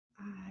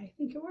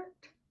think it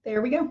worked.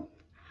 There we go.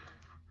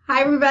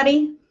 Hi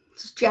everybody,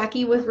 it's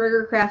Jackie with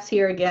Rigger Crafts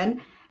here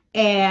again,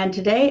 and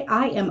today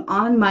I am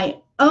on my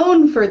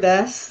own for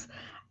this,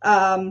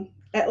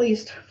 at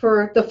least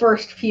for the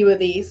first few of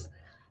these.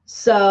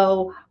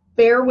 So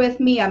bear with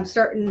me, I'm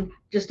starting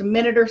just a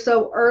minute or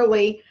so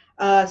early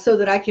so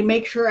that I can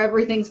make sure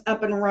everything's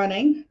up and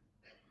running.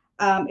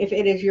 If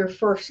it is your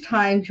first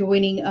time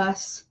joining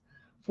us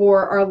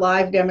for our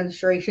live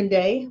demonstration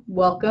day,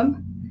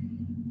 welcome.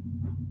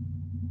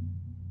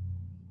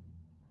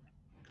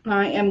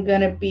 I am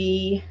going to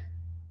be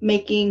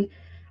making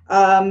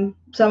some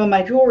of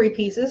my jewelry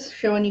pieces,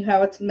 showing you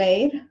how it's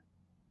made.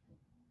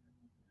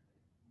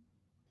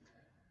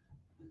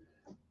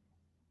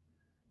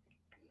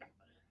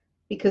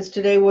 Because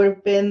today would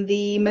have been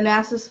the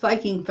Manassas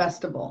Viking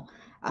Festival,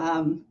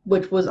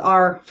 which was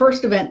our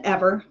first event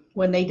ever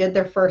when they did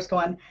their first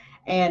one.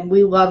 And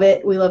we love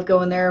it. We love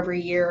going there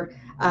every year.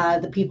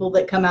 The people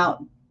that come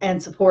out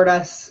and support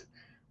us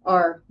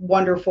are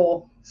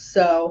wonderful.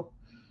 So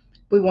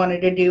we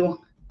wanted to do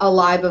a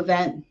live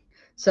event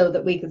so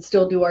that we could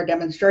still do our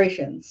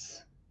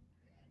demonstrations.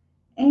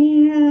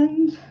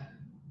 And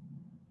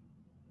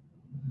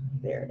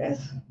there it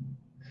is.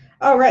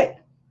 All right.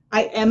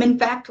 I am in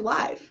fact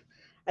live.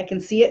 I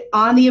can see it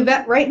on the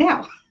event right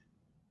now.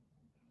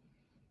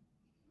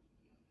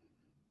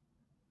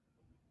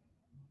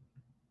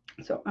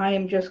 So I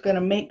am just going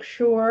to make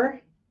sure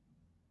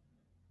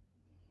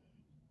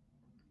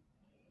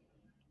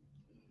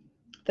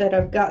that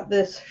I've got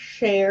this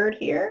shared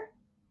here.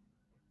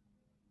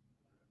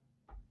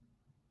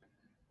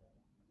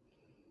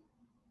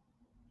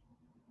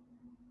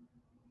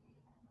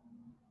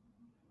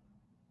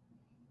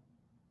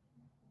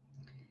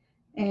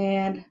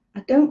 And I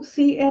don't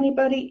see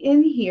anybody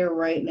in here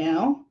right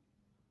now.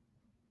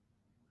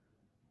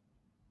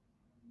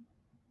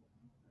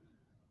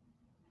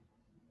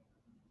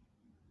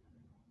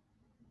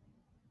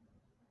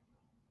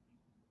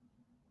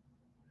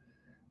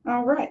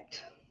 All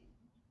right.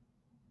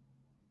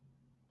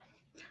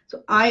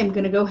 So I am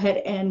going to go ahead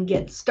and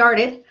get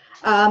started.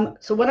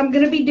 So what I'm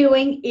going to be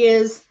doing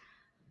is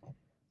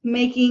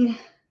making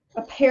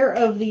a pair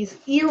of these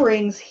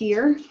earrings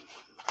here.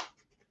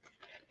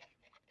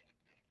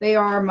 They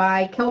are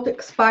my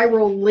Celtic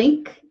spiral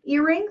link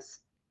earrings.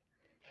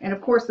 And of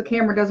course the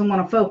camera doesn't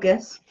want to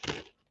focus.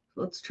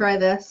 Let's try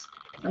this.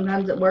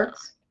 Sometimes it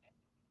works.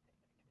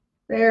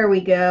 There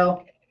we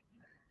go.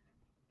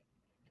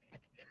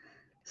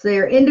 So they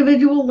are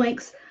individual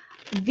links.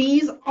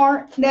 These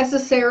aren't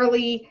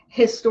necessarily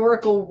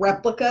historical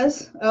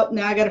replicas. Oh,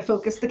 now I got to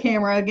focus the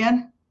camera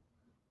again.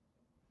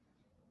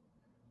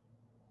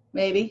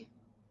 Maybe.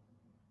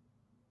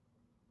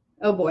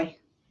 Oh boy.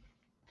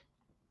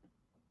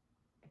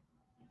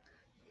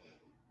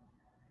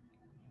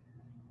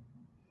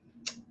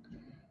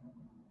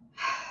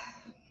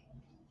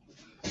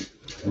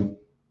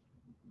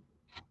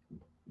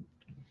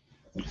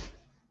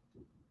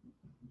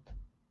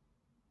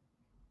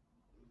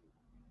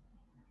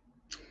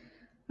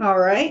 All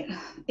right,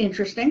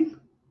 interesting.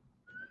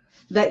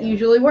 That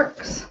usually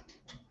works.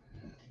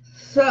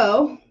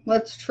 So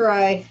let's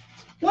try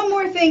one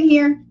more thing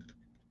here.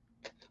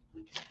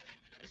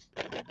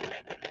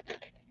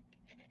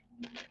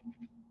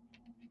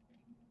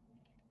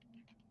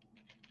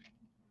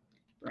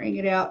 Bring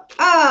it out.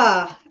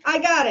 Ah, I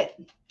got it.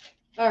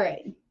 All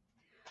right.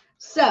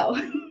 So,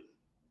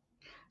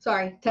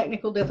 sorry,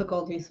 technical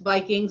difficulties.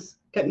 Vikings,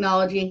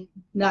 technology,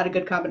 not a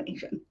good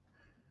combination.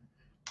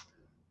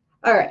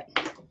 All right.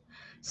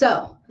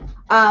 So,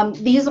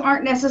 these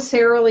aren't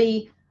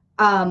necessarily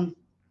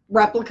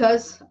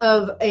replicas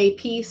of a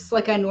piece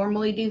like I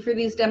normally do for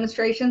these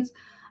demonstrations.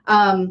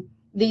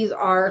 These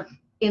are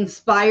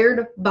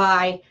inspired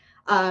by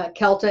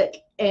Celtic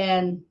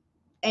and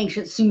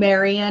ancient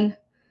Sumerian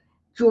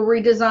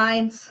jewelry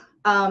designs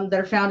that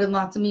are found in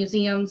lots of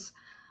museums,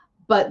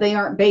 but they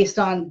aren't based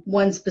on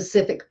one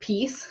specific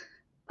piece.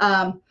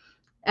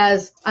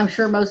 As I'm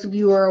sure most of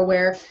you are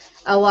aware,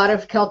 a lot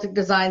of Celtic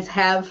designs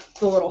have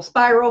the little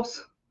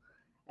spirals,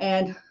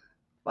 and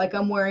like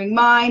I'm wearing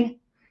mine,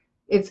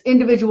 it's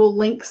individual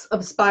links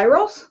of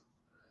spirals.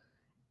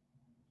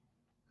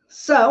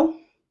 So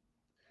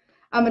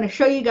I'm going to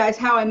show you guys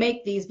how I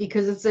make these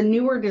because it's a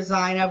newer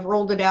design. I've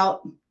rolled it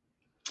out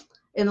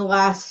in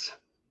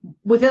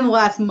within the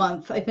last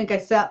month. I think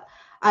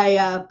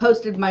I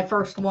posted my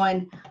first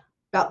one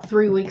about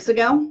 3 weeks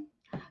ago.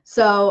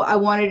 So I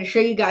wanted to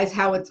show you guys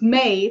how it's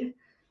made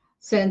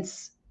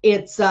since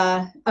it's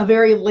a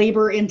very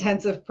labor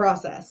intensive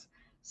process.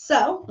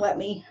 So let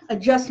me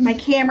adjust my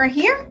camera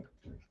here.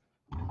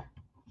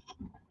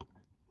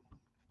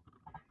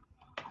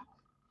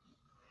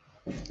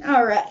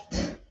 All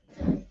right.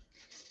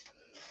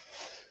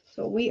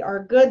 So we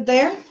are good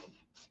there.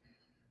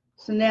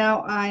 So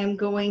now I am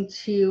going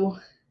to,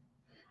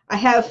 I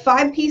have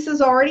 5 pieces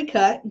already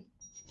cut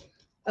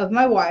of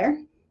my wire.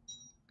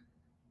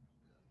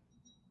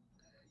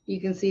 You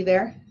can see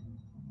there.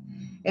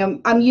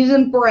 And I'm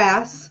using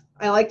brass.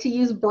 I like to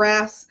use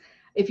brass.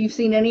 If you've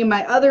seen any of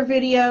my other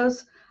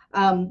videos,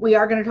 We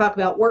are going to talk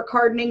about work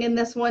hardening in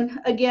this one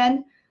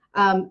again.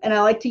 And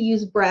I like to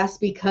use brass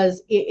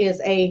because it is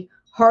a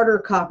harder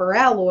copper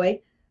alloy,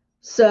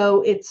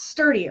 so it's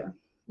sturdier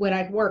when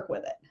I work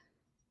with it.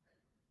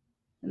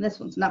 And this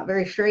one's not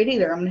very straight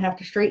either. I'm going to have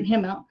to straighten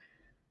him out.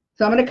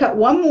 So I'm going to cut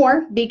one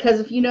more because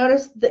if you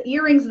notice the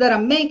earrings that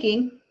I'm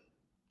making,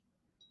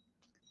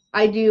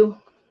 I do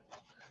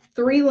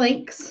 3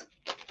 links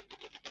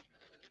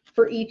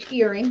for each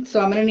earring.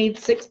 So I'm going to need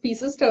 6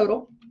 pieces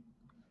total.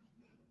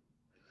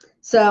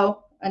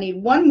 So I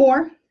need one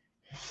more,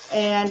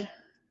 and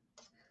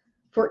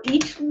for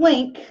each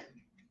link,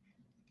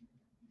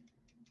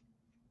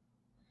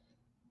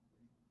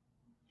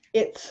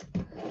 it's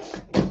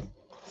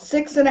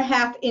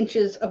 6.5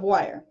 inches of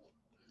wire,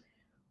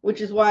 which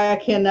is why I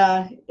can,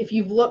 if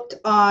you've looked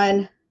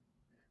on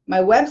my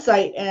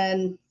website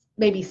and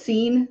maybe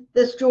seen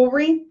this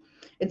jewelry,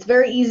 it's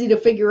very easy to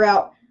figure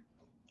out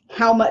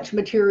how much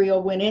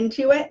material went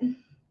into it.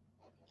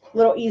 A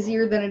little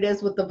easier than it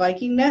is with the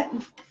Viking net,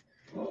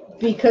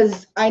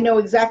 because I know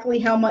exactly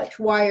how much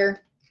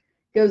wire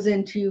goes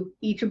into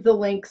each of the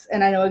links,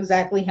 and I know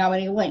exactly how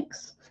many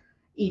links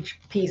each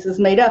piece is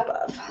made up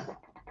of.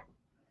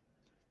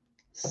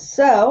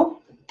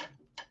 So,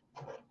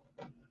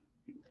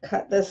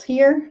 cut this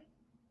here.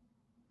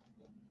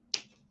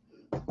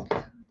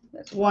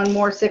 That's one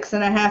more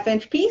 6.5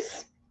 inch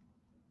piece.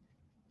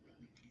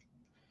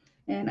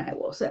 And I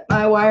will set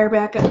my wire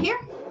back up here.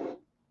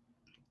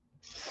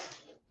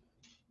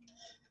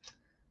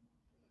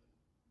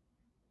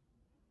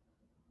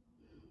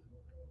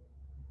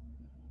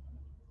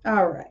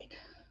 All right.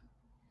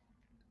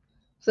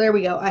 So there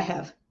we go. I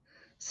have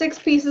 6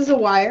 pieces of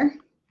wire,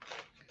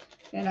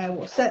 and I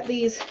will set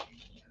these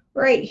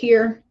right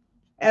here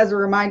as a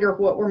reminder of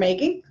what we're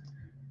making.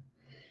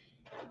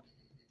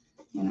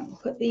 And I'll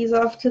put these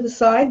off to the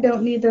side.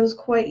 Don't need those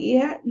quite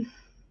yet.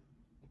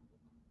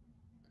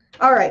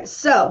 All right,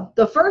 so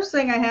the first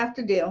thing I have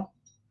to do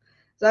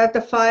is I have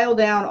to file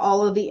down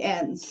all of the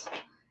ends.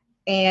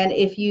 And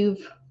if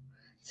you've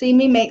seen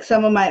me make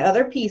some of my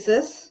other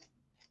pieces,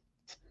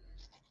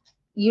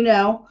 you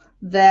know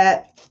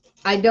that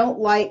I don't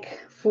like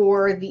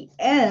for the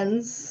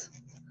ends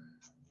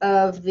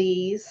of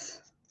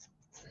these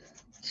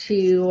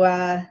to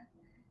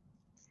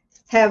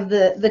have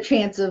the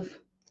chance of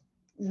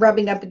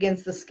rubbing up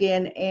against the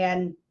skin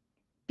and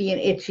being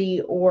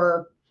itchy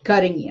or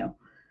cutting you.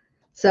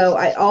 So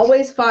I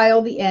always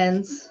file the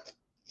ends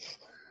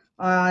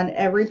on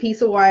every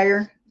piece of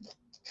wire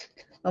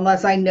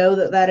unless I know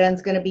that that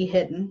end's going to be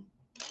hidden.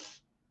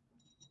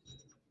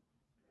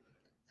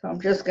 So I'm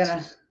just going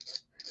to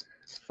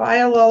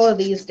file all of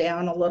these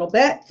down a little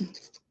bit.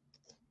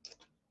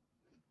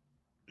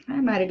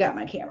 I might have got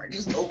my camera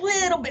just a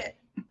little bit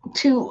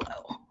too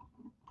low.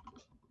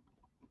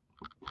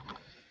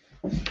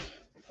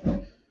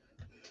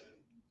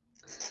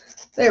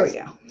 There we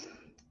go.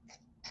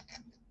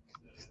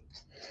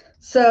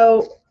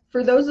 So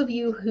for those of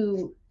you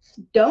who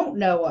don't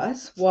know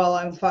us while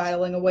I'm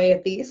filing away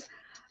at these,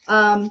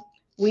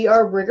 we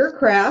are Rigger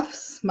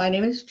Crafts. My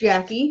name is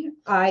Jackie.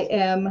 I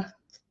am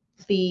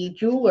the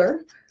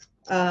jeweler,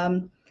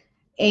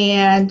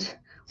 and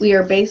we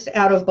are based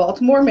out of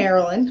Baltimore,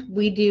 Maryland.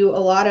 We do a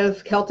lot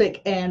of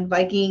Celtic and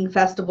Viking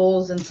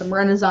festivals and some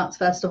Renaissance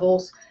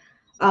festivals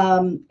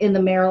in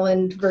the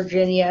Maryland,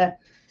 Virginia,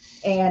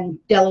 and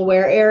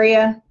Delaware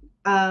area.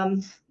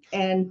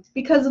 And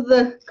because of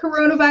the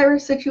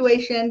coronavirus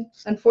situation,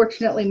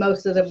 unfortunately,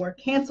 most of them were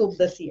canceled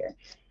this year.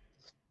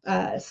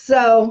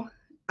 So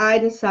I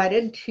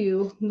decided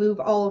to move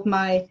all of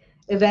my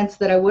events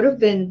that I would have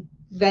been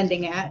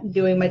vending at and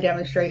doing my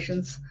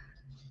demonstrations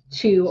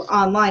to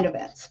online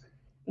events.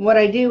 What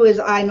I do is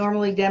I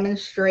normally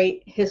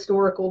demonstrate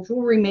historical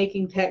jewelry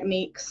making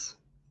techniques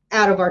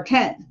out of our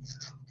tent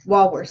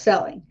while we're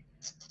selling.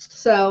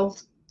 So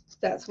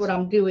that's what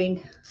I'm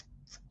doing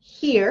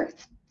here,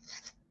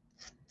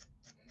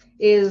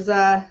 is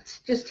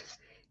just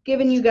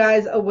giving you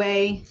guys a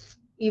way,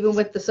 even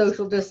with the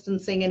social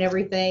distancing and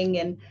everything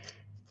and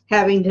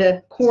having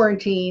to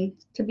quarantine,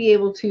 to be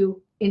able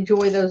to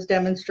enjoy those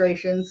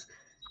demonstrations,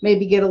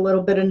 maybe get a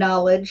little bit of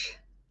knowledge,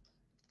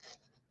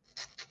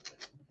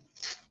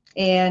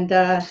 and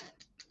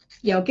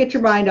you know, get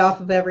your mind off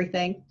of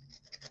everything.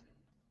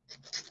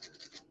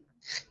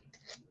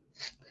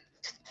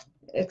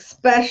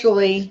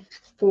 Especially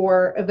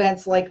for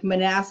events like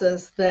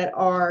Manassas that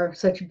are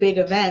such big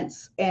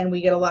events, and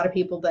we get a lot of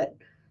people that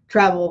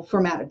travel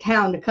from out of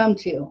town to come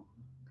to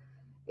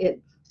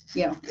it.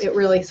 You know, it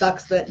really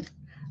sucks that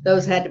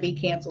those had to be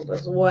canceled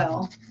as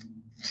well.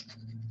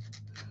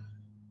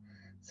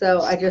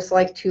 So I just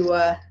like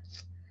to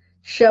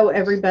show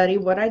everybody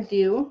what I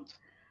do.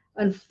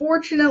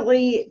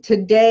 Unfortunately,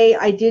 today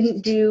I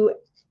didn't do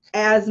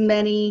as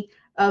many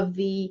of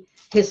the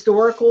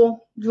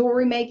historical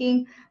jewelry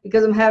making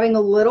because I'm having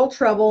a little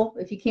trouble.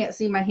 If you can't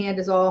see, my hand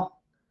is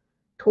all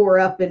tore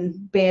up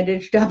and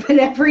bandaged up and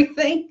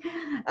everything.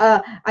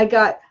 I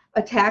got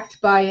attacked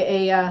by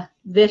a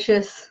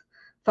vicious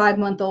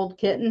 5-month-old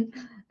kitten.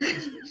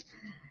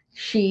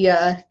 She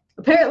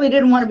apparently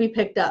didn't want to be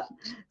picked up.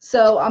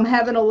 So I'm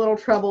having a little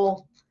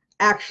trouble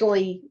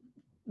actually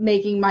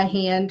making my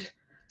hand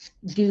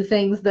do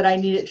things that I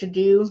need it to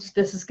do.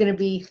 This is going to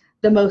be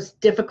the most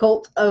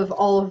difficult of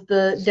all of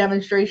the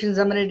demonstrations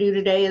I'm going to do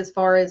today as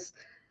far as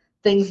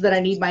things that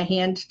I need my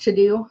hand to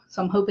do.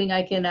 So I'm hoping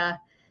I can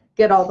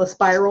get all the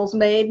spirals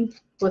made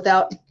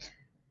without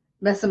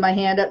messing my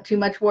hand up too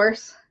much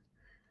worse.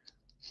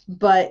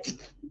 But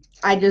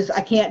I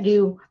can't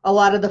do a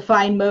lot of the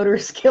fine motor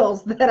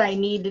skills that I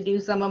need to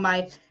do some of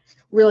my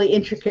really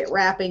intricate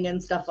wrapping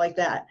and stuff like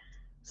that.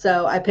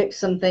 So I picked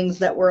some things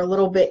that were a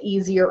little bit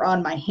easier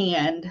on my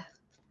hand,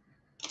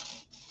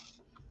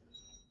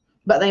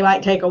 but they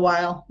might take a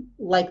while,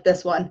 like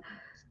this one,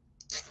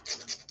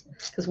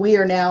 because we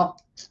are now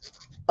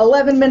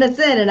 11 minutes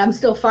in and I'm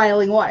still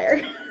filing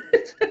wire.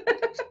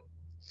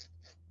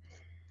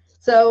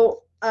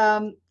 So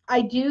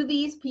I do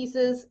these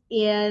pieces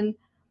in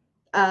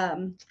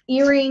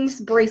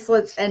earrings,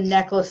 bracelets, and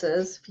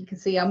necklaces. If you can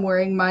see, I'm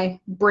wearing my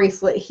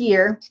bracelet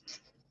here.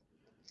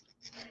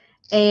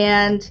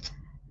 And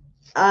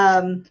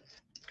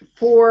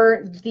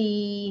for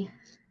the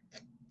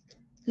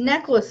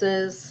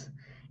necklaces,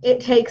 it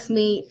takes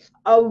me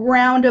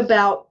around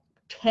about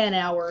 10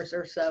 hours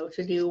or so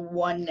to do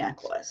one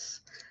necklace.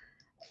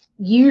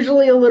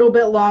 Usually a little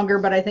bit longer,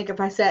 but I think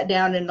if I sat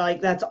down and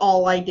like that's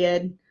all I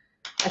did,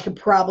 I could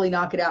probably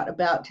knock it out in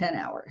about 10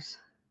 hours.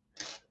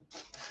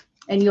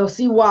 And you'll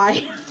see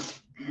why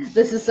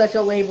this is such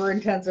a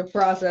labor-intensive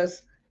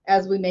process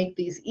as we make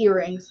these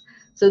earrings.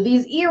 So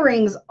these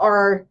earrings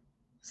are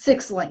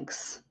 6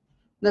 links.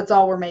 That's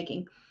all we're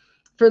making.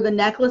 For the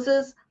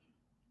necklaces,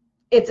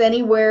 it's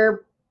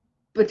anywhere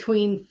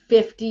between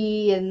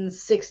 50 and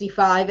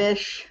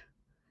 65-ish,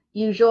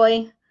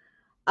 usually,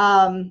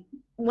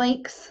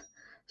 links.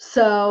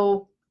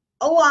 So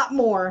a lot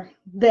more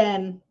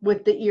than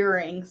with the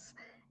earrings.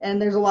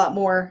 And there's a lot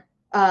more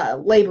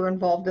labor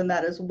involved in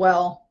that as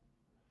well,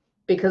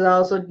 because I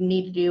also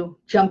need to do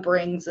jump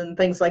rings and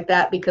things like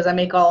that because I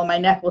make all of my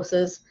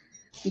necklaces.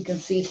 You can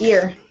see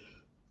here,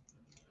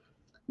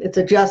 it's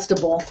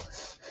adjustable.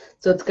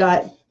 So it's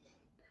got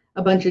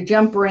a bunch of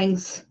jump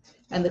rings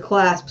and the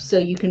clasps, so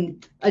you can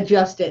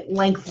adjust it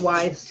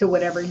lengthwise to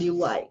whatever you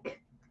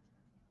like.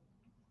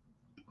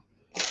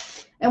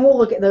 And we'll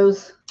look at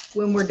those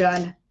when we're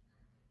done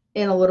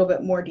in a little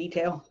bit more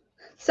detail.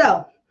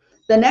 So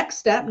the next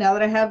step, now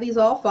that I have these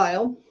all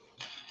filed,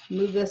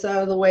 move this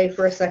out of the way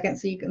for a second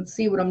so you can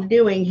see what I'm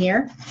doing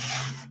here.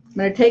 I'm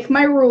going to take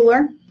my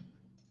ruler,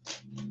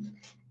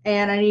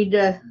 and I need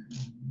to,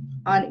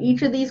 on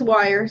each of these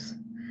wires,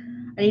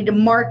 I need to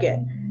mark it.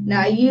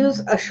 Now I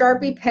use a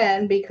Sharpie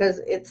pen because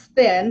it's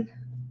thin,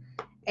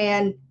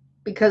 and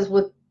because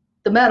with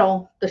the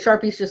metal, the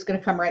Sharpie's just going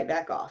to come right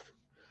back off.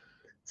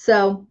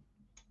 So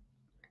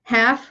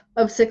half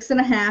of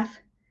 6.5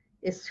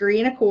 is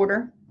 3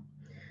 1/4.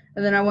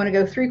 And then I want to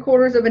go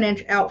 3/4 of an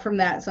inch out from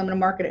that. So I'm going to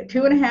mark it at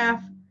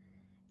 2.5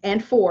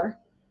 and 4.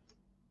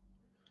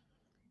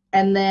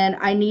 And then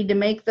I need to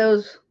make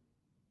those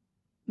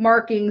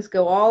markings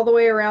go all the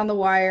way around the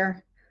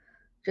wire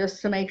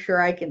just to make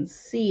sure I can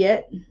see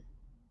it. And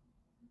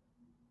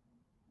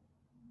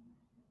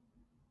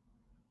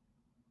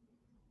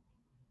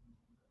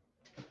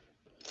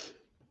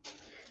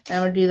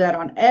I'm going to do that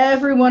on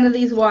every one of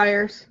these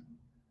wires.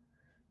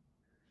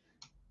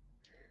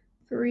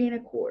 3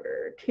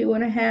 1/4,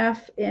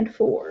 2.5, and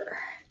 4.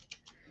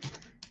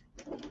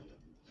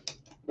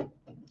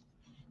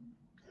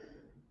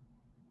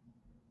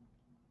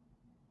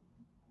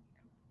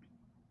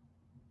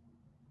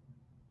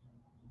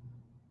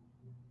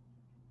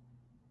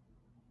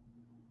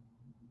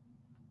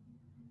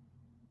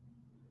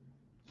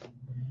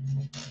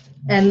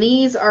 And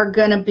these are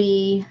going to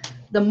be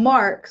the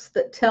marks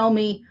that tell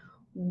me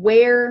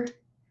where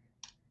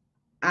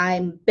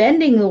I'm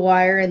bending the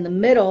wire in the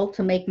middle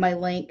to make my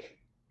link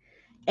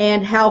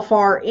and how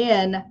far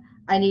in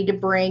I need to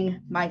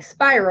bring my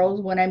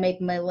spirals when I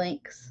make my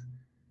links.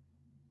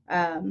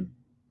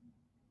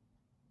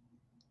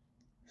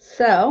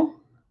 So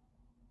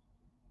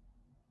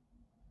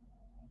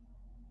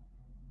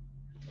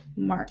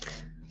mark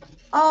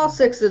all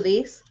 6 of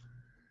these.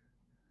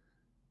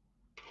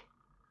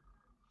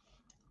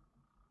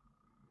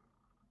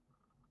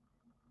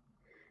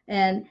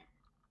 And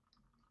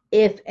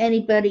if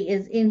anybody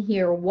is in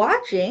here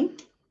watching,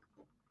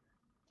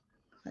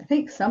 I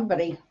think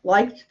somebody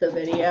liked the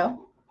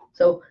video.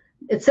 So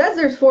it says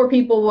there's 4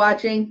 people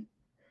watching.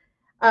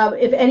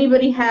 If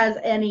anybody has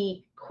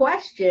any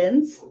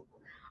questions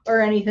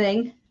or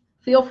anything,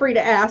 feel free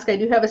to ask. I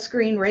do have a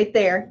screen right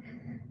there,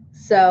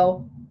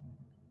 so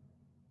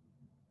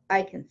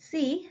I can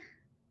see.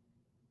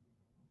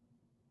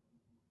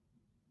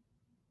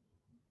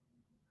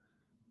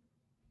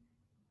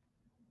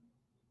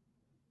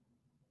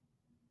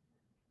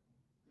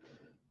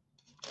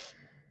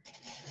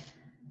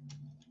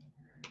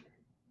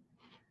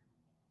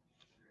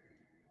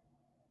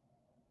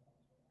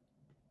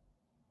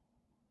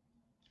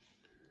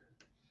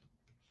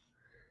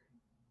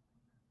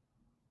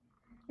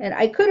 And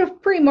I could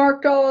have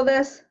pre-marked all of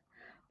this,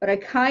 but I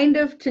kind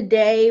of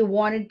today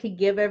wanted to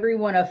give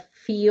everyone a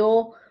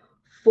feel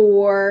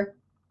for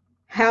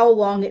how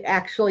long it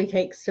actually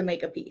takes to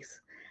make a piece.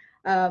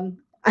 A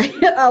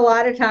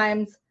lot of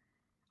times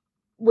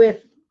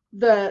with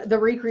the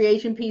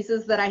recreation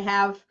pieces that I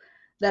have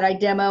that I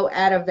demo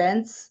at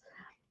events,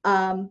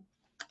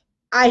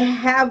 I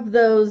have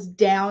those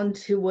down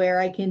to where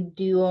I can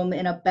do them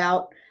in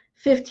about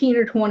 15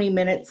 or 20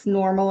 minutes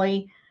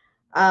normally,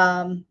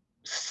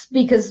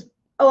 because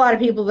a lot of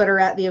people that are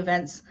at the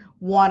events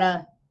want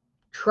to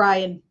try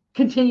and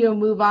continue and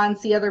move on,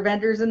 see other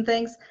vendors and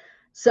things.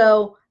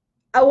 So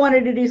I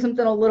wanted to do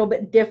something a little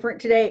bit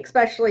different today,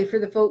 especially for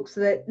the folks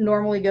that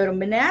normally go to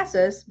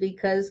Manassas,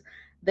 because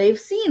they've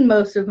seen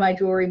most of my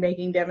jewelry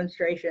making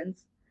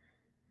demonstrations.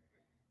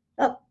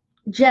 Oh,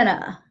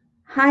 Jenna.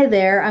 Hi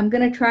there. I'm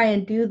going to try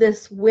and do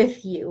this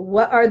with you.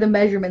 What are the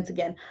measurements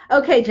again?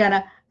 Okay,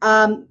 Jenna.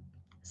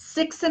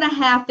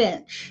 6.5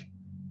 inch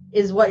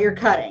is what you're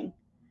cutting.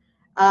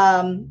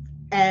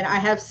 And I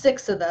have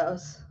 6 of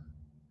those.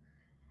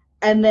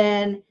 And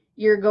then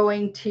you're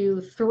going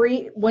to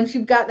once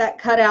you've got that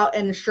cut out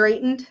and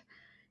straightened,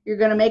 you're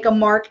going to make a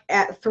mark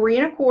at 3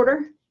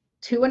 1/4,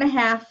 2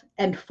 1/2,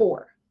 and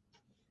 4.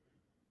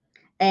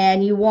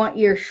 And you want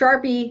your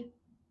Sharpie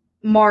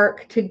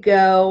mark to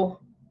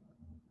go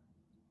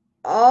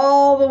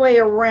all the way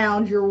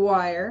around your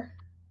wire,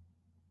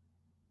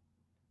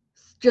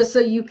 just so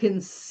you can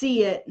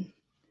see it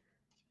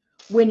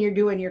when you're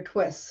doing your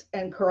twists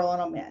and curling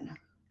them in.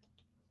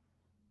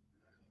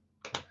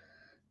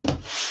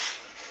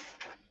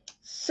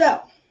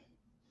 So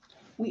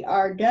we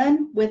are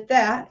done with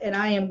that, and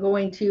I am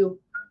going to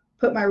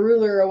put my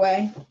ruler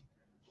away.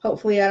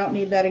 Hopefully I don't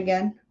need that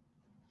again.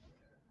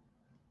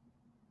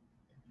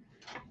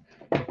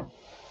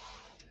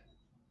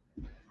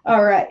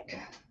 All right.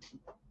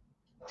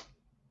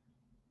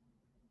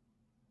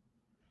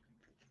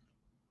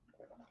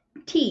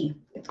 Tea.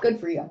 It's good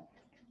for you.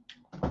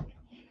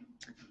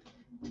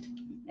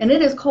 And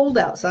it is cold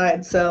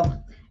outside, so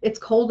it's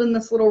cold in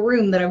this little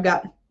room that I've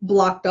got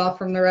blocked off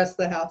from the rest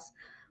of the house.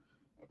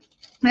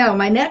 Now,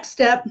 my next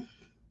step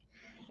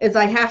is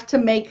I have to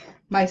make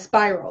my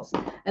spirals.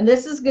 And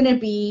this is going to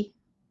be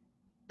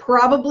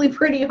probably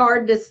pretty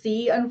hard to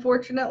see,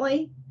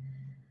 unfortunately.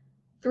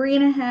 3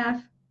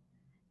 1/2.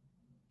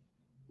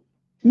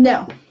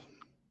 No.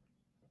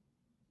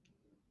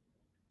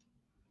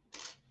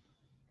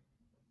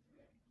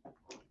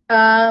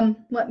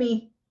 Let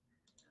me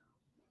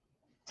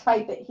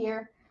type it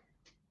here.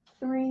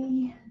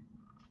 3,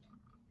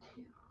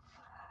 2, 5,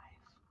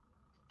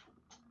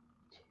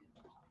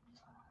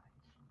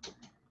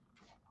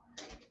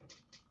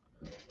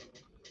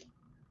 2.5.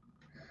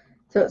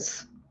 So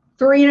it's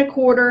 3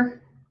 1/4,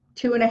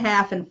 2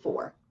 1/2, and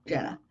 4,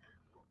 Jenna.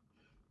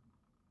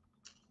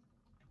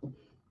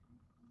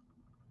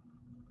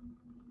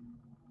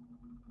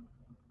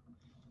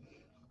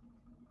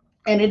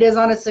 And it is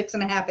on a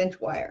 6.5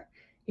 inch wire.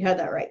 You had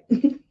that right.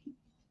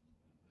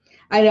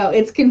 I know,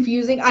 it's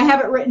confusing. I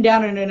have it written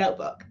down in a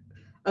notebook.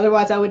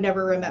 Otherwise, I would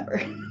never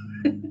remember.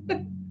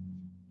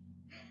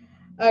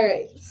 All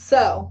right,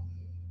 so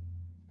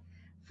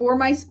for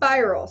my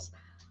spirals,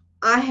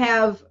 I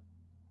have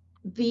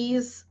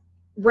these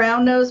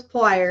round nose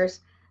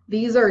pliers.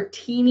 These are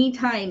teeny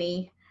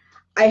tiny.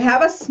 I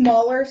have a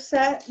smaller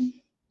set.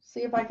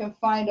 See if I can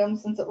find them,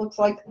 since it looks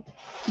like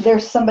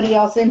there's somebody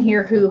else in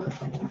here who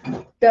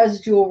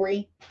does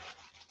jewelry.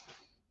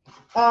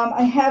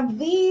 I have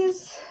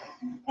these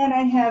and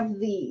I have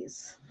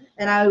these,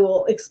 and I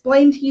will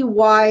explain to you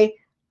why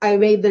I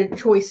made the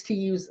choice to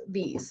use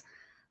these.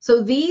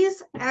 So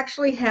these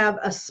actually have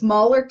a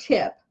smaller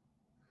tip,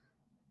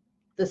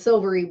 the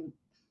silvery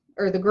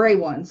or the gray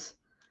ones.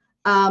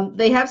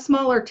 They have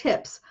smaller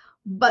tips,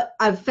 but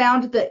I've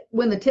found that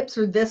when the tips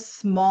are this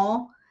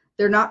small,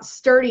 they're not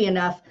sturdy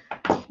enough,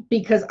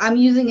 because I'm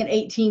using an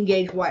 18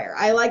 gauge wire.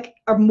 I like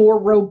a more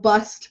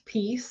robust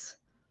piece,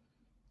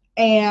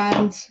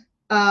 and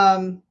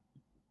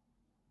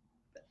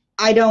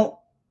I don't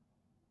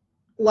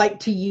like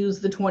to use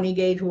the 20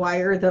 gauge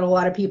wire that a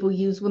lot of people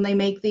use when they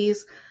make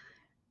these.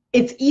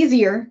 It's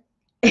easier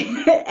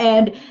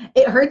and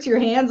it hurts your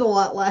hands a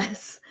lot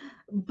less,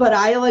 but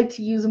I like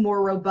to use a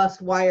more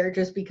robust wire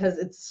just because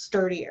it's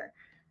sturdier.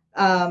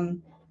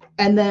 And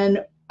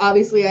then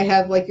obviously I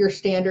have like your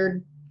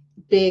standard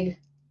big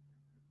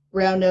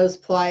round nose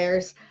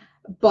pliers,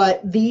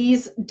 but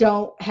these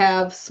don't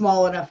have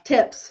small enough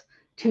tips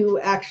to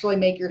actually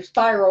make your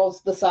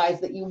spirals the size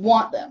that you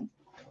want them.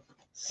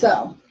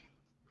 So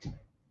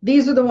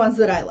these are the ones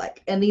that I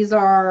like, and these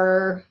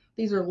are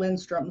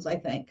Lindstroms, I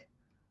think,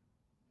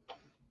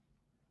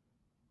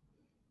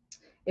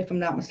 if I'm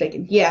not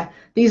mistaken. Yeah,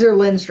 these are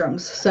Lindstroms.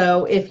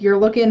 So if you're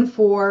looking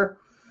for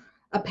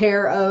a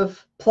pair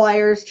of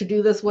pliers to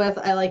do this with,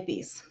 I like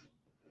these.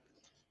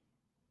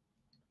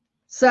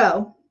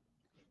 So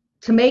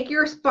to make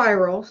your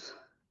spirals,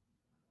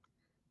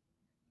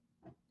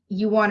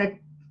 you want to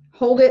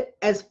hold it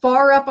as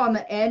far up on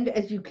the end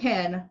as you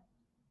can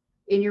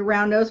in your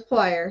round nose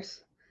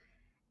pliers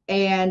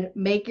and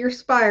make your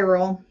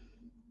spiral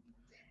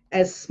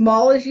as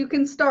small as you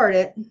can start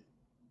it,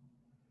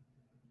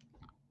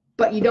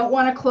 but you don't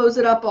want to close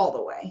it up all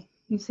the way.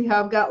 You see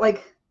how I've got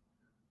like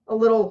a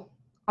little,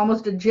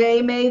 almost a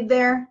J made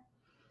there?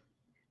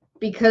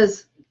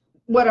 Because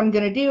what I'm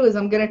going to do is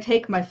I'm going to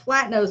take my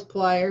flat nose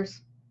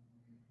pliers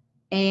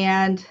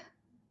and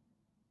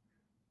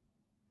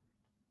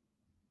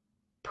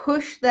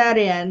push that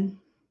in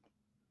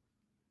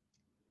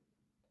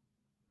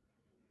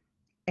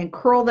and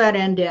curl that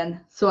end in.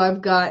 So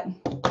I've got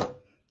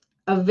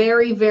a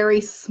very, very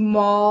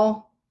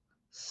small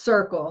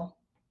circle.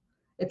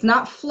 It's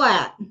not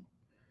flat,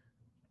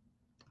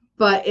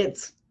 but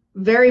it's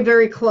very,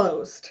 very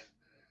closed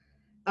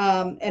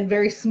and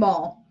very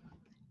small.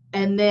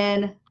 And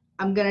then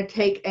I'm going to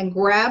take and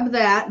grab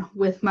that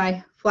with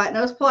my flat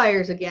nose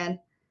pliers again.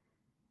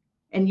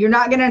 And you're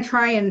not going to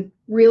try and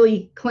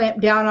really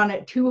clamp down on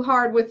it too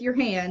hard with your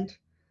hand.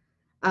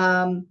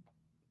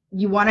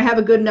 You want to have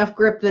a good enough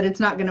grip that it's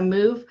not going to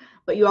move,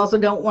 but you also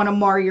don't want to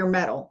mar your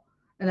metal.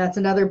 And that's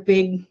another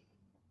big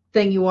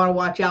thing you want to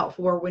watch out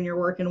for when you're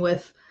working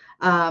with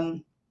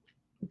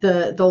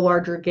the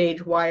larger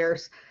gauge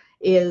wires,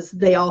 is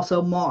they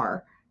also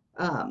mar.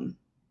 And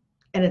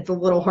it's a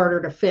little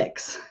harder to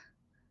fix.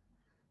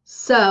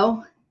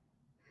 So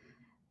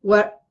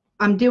what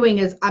I'm doing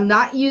is I'm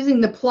not using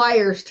the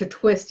pliers to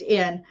twist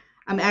in.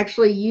 I'm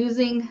actually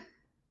using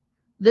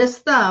this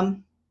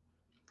thumb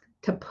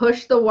to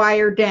push the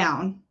wire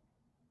down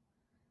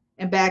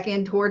and back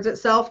in towards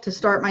itself to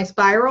start my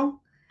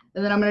spiral.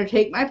 And then I'm going to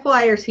take my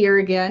pliers here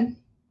again.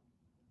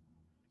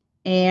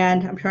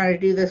 And I'm trying to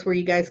do this where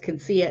you guys can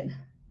see it.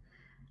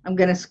 I'm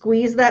going to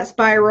squeeze that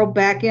spiral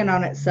back in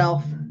on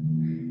itself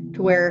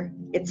to where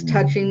it's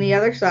touching the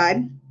other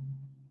side.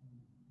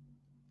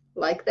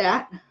 Like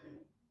that.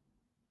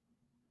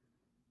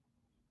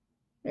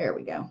 There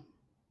we go.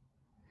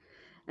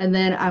 And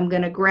then I'm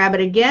going to grab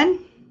it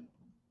again.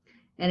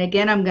 And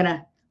again, I'm going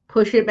to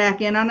push it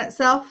back in on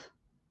itself.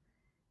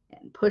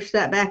 And push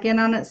that back in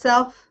on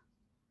itself.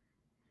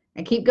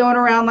 And keep going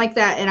around like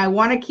that. And I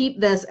want to keep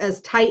this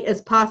as tight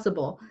as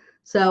possible.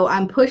 So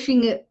I'm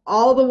pushing it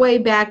all the way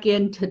back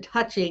into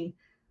touching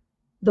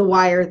the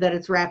wire that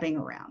it's wrapping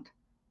around.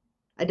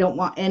 I don't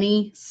want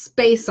any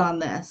space on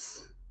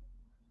this.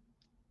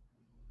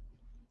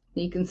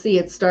 You can see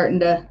it's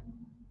starting to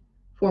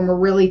form a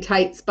really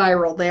tight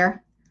spiral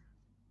there.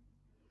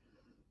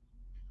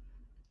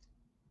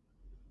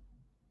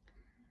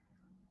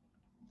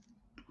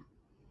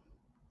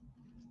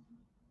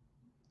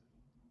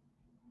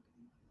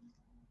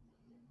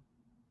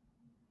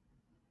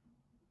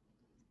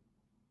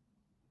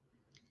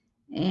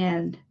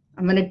 And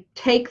I'm going to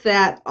take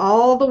that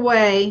all the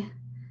way.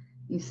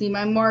 You see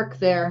my mark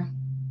there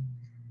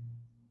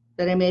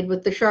that I made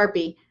with the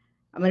Sharpie.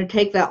 I'm going to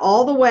take that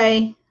all the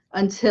way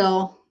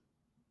until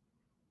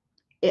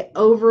it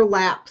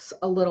overlaps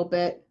a little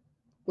bit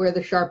where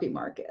the Sharpie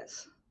mark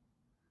is.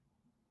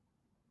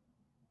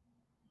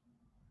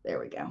 There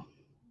we go.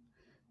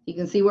 You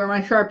can see where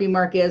my Sharpie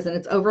mark is, and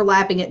it's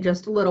overlapping it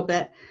just a little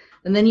bit.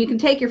 And then you can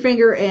take your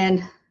finger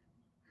and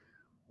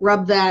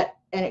rub that,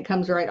 and it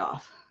comes right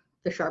off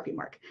the Sharpie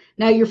mark.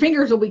 Now your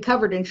fingers will be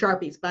covered in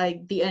Sharpies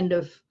by the end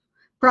of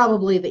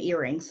probably the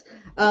earrings.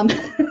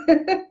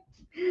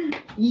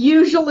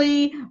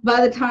 Usually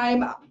by the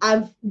time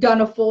I've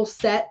done a full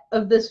set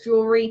of this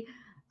jewelry,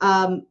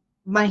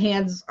 my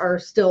hands are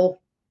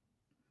still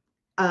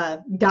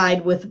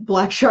dyed with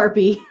black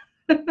Sharpie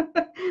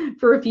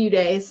for a few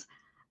days.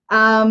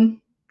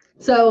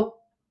 So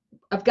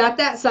I've got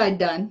that side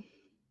done,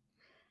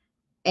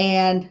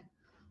 and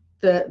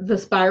the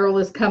spiral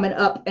is coming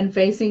up and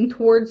facing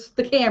towards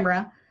the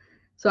camera.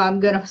 So I'm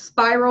going to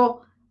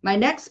spiral my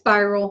next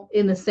spiral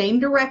in the same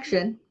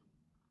direction.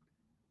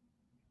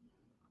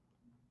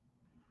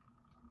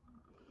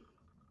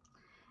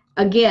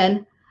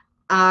 Again,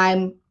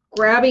 I'm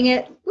grabbing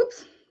it.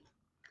 Whoops,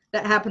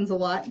 that happens a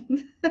lot.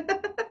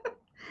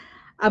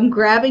 I'm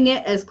grabbing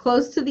it as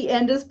close to the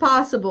end as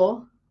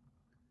possible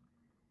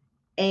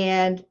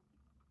and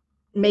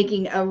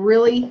making a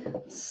really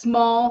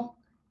small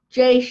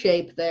J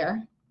shape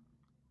there.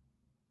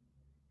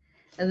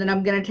 And then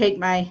I'm going to take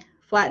my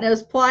flat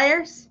nose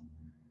pliers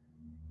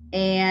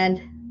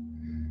and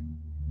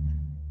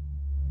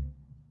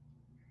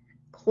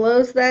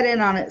close that in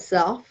on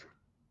itself.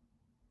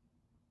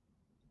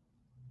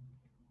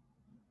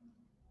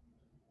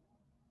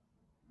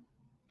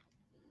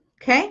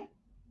 Okay.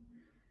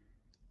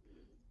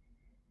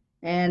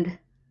 And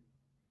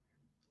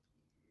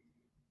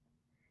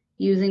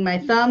using my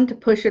thumb to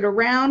push it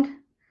around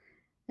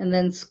and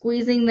then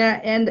squeezing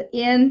that end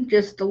in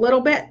just a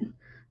little bit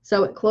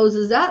so it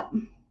closes up.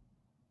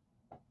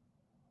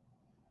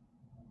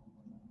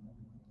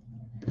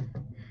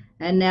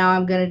 And now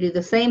I'm going to do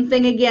the same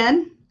thing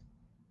again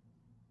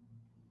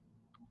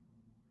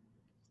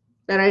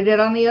that I did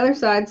on the other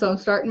side. So I'm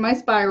starting my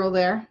spiral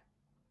there.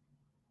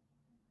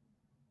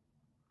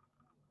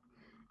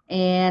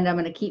 And I'm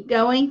going to keep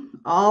going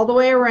all the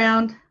way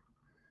around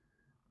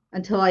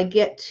until I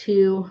get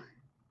to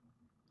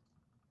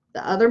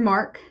the other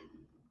mark.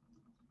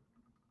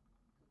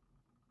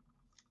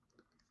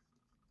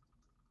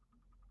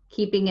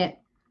 keeping it,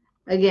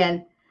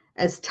 again,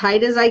 as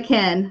tight as I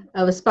can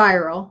of a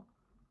spiral.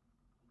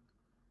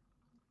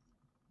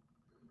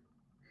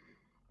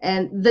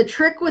 And the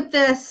trick with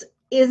this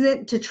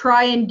isn't to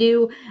try and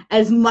do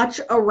as much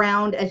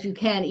around as you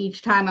can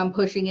each time I'm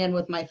pushing in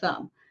with my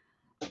thumb.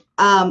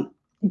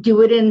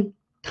 Do it in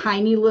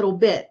tiny little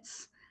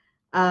bits,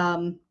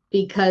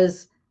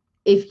 because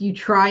if you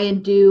try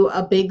and do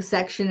a big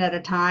section at a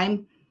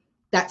time,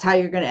 that's how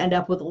you're going to end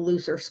up with a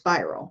looser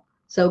spiral.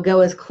 So go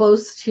as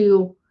close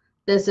to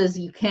this as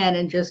you can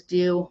and just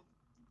do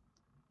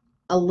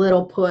a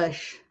little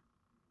push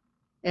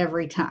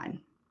every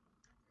time,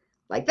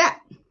 like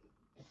that.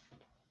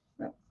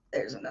 Oh,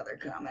 there's another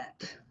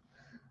comment.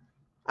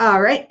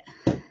 All right.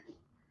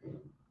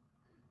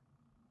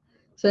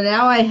 So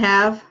now I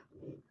have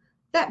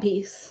that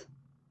piece.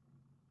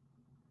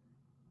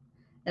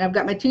 And I've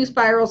got my 2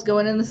 spirals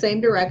going in the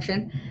same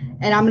direction.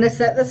 And I'm going to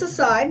set this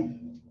aside.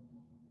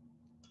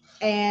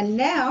 And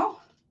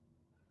now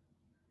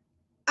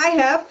I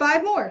have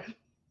 5 more.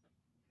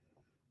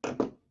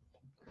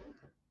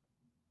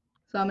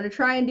 So I'm going to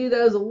try and do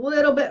those a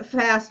little bit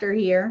faster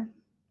here.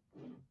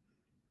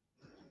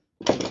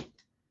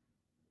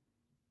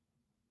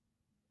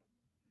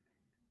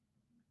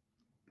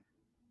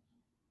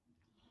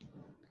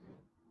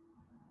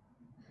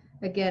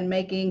 Again,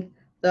 making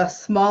the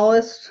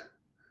smallest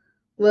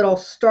little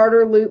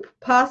starter loop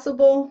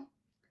possible,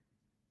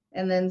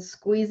 and then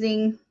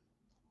squeezing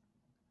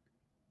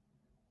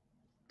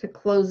to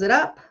close it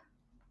up.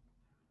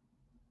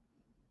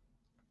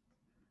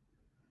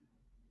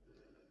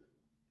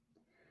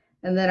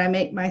 And then I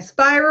make my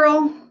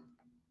spiral.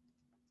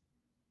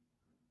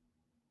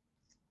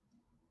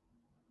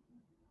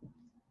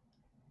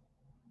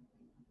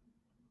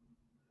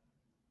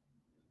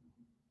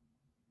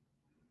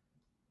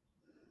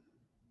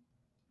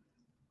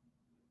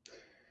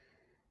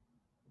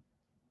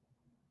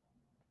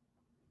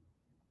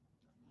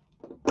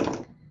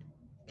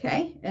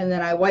 Okay, and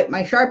then I wipe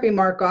my Sharpie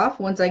mark off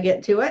once I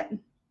get to it.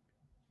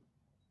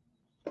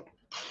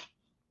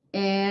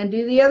 And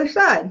do the other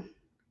side.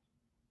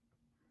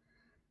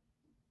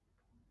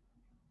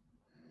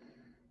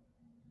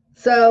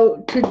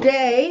 So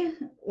today,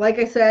 like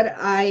I said,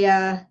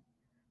 I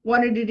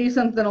wanted to do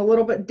something a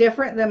little bit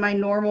different than my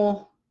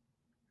normal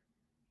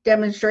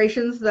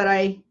demonstrations that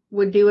I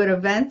would do at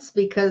events,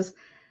 because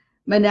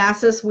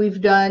Manassas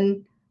we've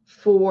done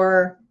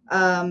for,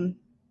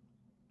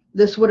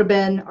 this would have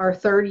been our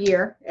 3rd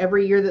year.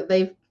 Every year that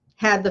they've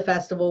had the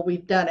festival,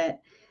 we've done it.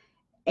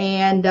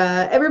 And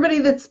everybody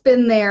that's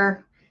been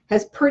there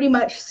has pretty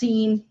much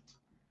seen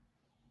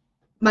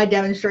my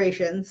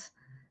demonstrations.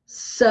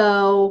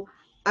 So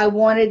I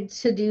wanted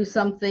to do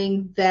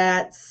something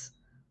that's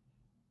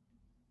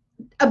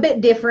a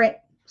bit different,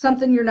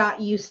 something you're not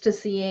used to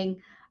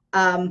seeing,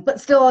 but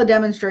still a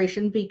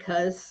demonstration,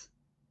 because,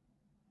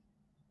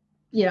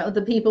 you know,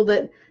 the people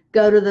that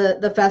go to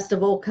the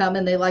festival come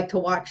and they like to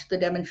watch the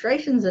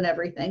demonstrations and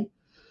everything.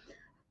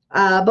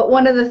 But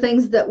one of the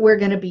things that we're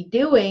going to be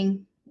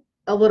doing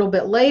a little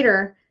bit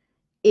later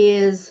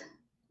is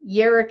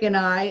Yerrick and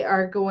I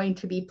are going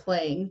to be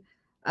playing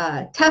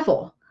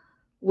Tefl,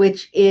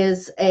 which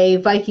is a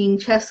Viking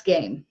chess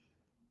game.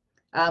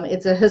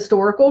 It's a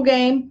historical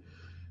game.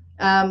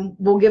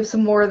 We'll give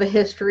some more of the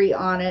history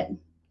on it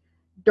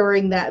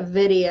during that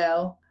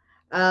video.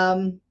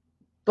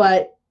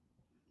 But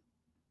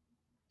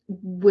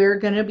we're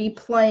going to be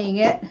playing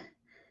it,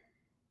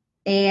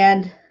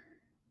 and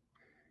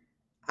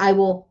I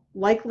will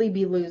likely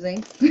be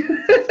losing.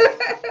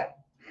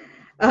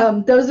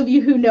 Those of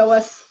you who know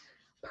us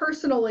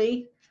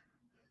personally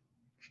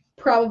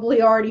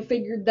probably already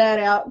figured that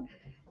out.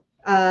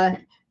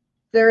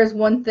 There is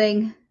one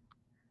thing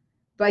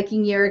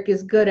Viking Yerrick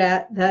is good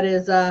at, that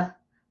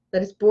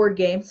is board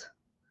games.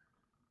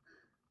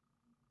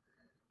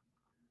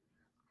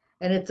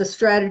 And it's a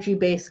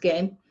strategy-based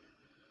game.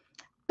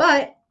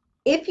 But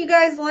if you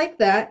guys like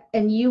that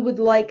and you would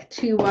like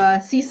to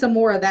see some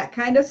more of that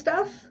kind of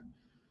stuff,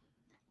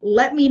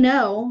 let me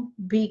know,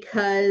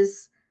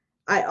 because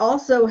I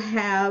also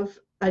have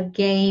a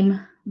game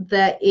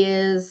that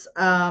is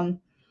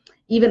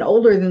even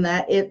older than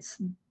that. It's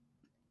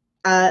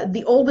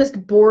the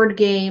oldest board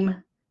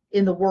game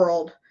in the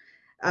world.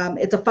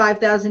 It's a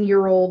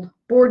 5,000-year-old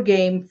board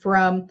game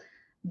from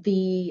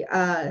the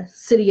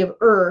city of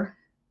Ur.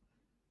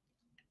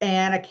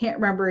 And I can't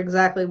remember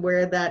exactly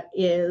where that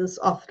is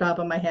off the top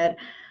of my head.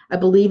 I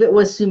believe it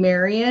was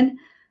Sumerian.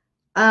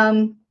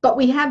 But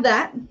we have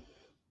that,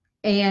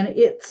 and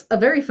it's a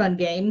very fun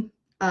game.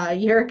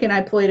 Yerrick and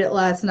I played it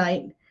last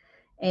night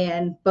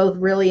and both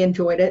really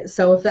enjoyed it.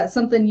 So if that's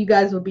something you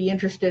guys would be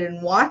interested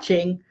in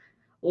watching,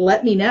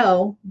 let me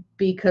know,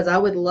 because I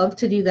would love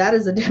to do that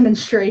as a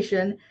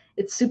demonstration.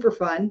 It's super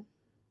fun.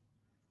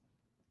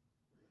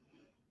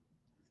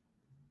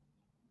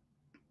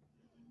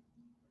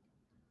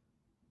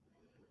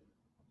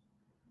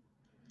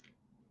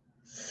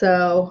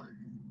 So,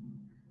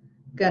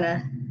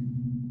 gonna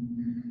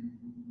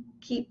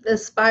keep the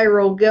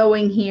spiral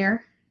going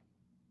here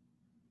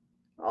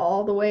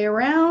all the way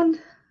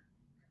around.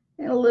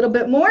 And a little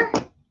bit more.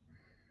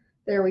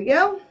 There we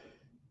go.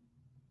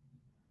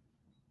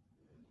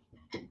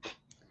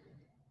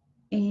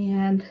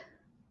 And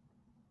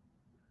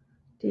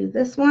do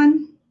this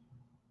one.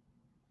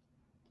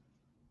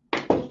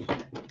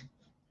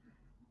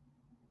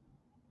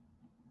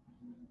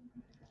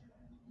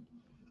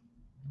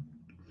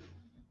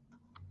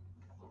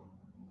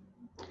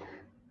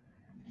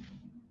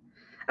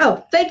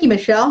 Oh, thank you,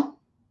 Michelle.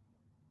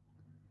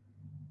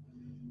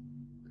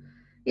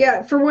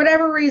 Yeah, for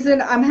whatever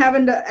reason, I'm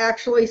having to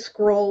actually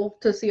scroll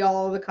to see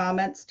all of the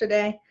comments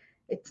today.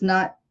 It's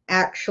not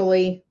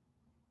actually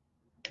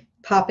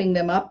popping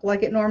them up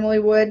like it normally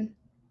would.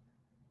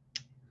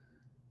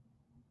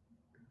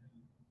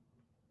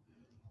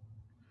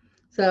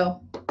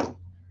 So,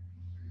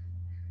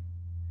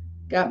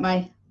 got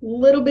my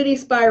little bitty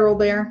spiral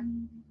there.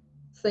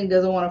 This thing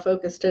doesn't want to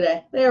focus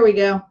today. There we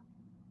go.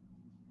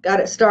 Got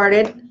it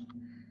started.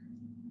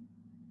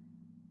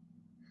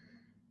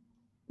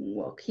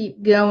 We'll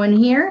keep going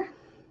here.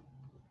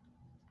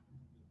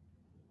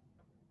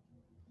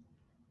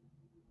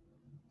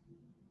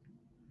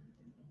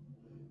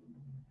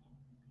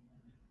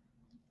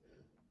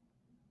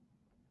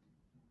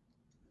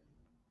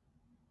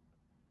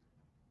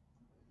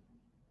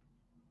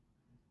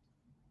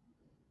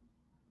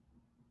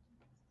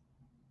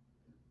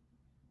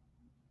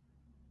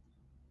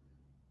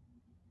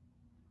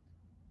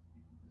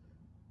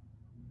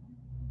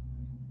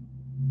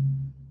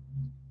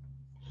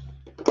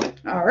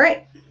 All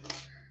right.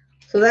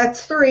 So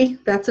that's 3.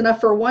 That's enough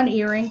for 1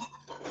 earring.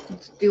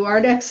 Let's do our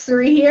next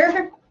 3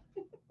 here.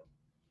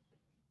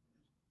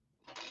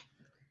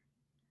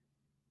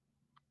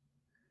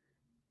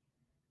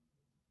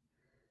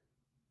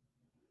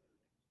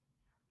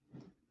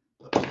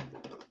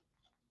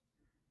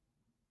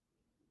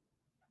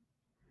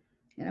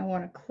 And I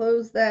want to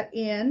close that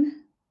in.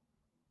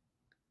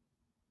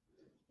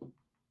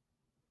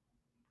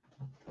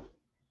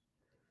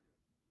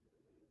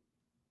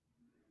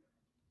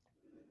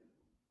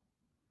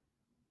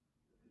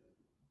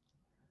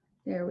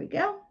 There we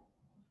go.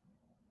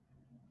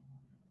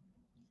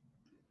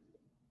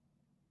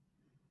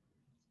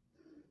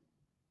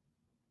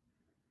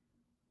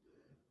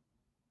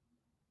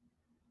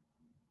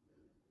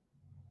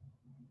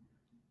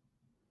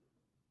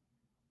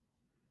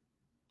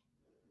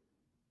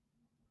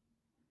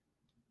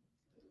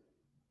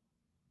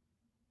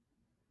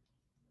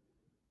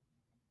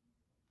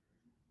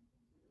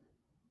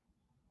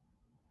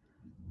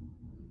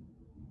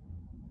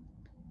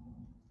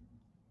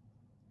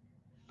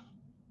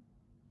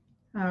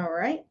 All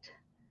right.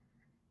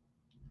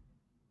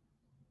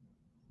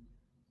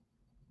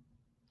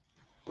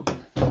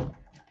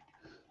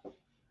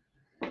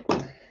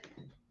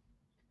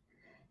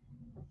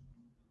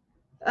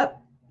 Oh,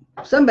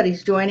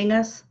 somebody's joining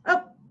us.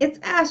 Oh, it's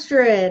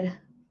Astrid.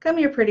 Come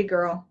here, pretty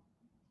girl.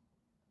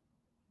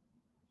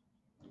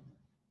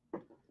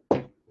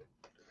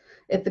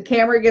 If the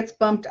camera gets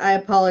bumped, I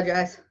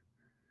apologize.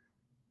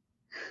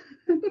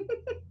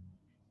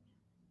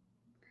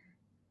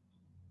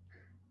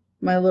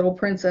 My little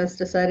princess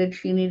decided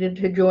she needed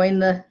to join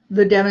the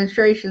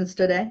demonstrations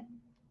today.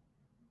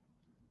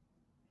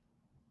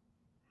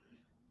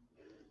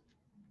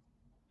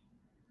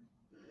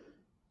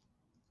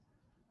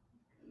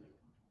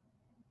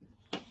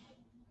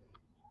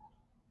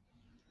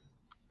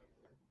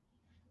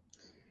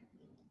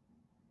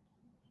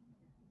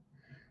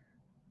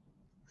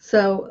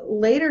 So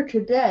later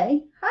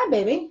today, hi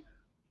baby.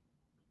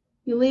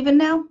 You leaving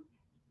now?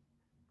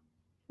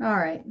 All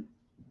right.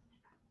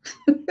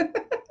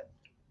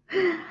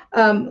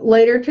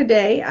 Later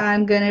today,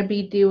 I'm going to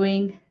be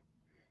doing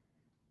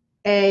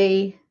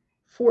a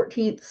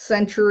 14th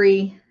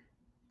century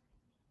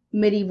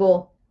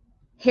medieval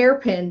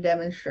hairpin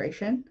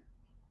demonstration.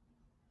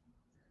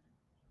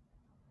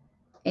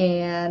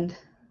 And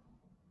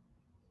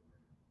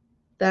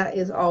that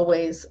is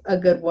always a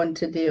good one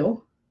to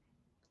do.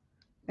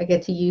 I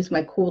get to use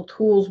my cool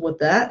tools with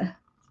that.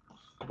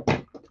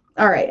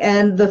 All right,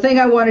 and the thing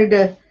I wanted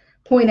to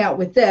point out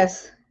with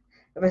this,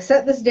 if I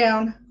set this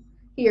down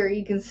here,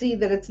 you can see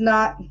that it's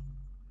not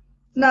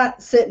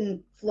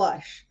sitting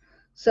flush.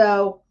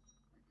 So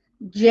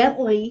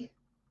gently,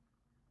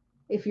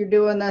 if you're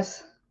doing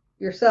this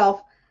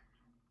yourself,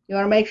 you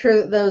want to make sure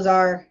that those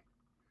are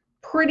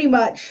pretty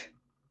much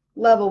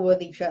level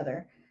with each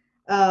other.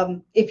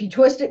 If you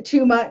twist it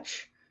too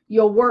much,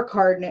 you'll work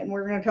harden it, and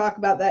we're going to talk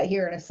about that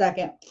here in a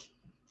second.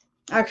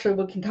 Actually,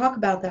 we can talk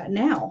about that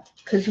now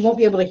because you won't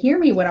be able to hear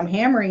me when I'm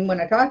hammering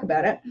when I talk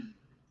about it.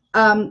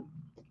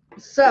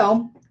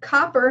 So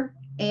copper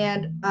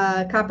and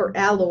copper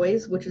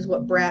alloys, which is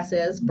what brass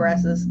is.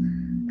 Brass is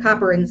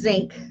copper and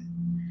zinc.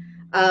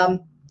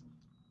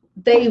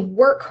 They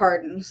work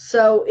harden.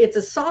 So it's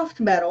a soft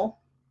metal,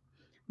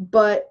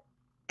 but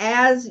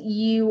as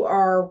you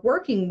are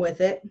working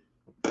with it,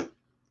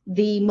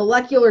 the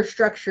molecular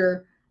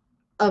structure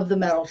of the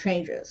metal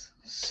changes.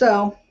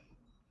 So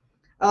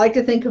I like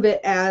to think of it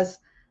as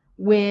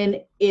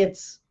when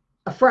it's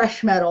a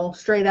fresh metal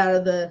straight out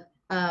of the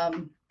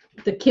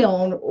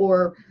kiln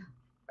or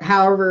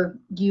however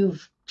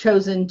you've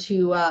chosen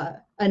to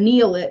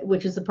anneal it,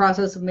 which is the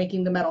process of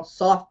making the metal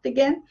soft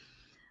again,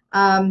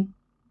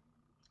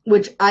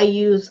 which I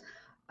use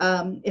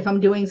if I'm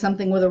doing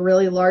something with a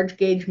really large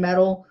gauge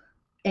metal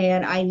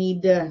and I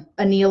need to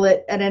anneal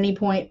it at any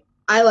point.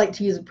 I like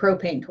to use a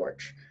propane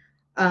torch.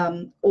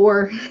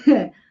 Or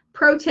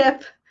pro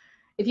tip,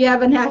 if you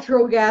have a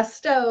natural gas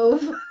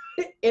stove,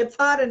 it's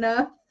hot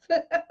enough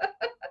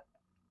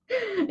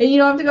and you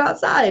don't have to go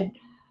outside.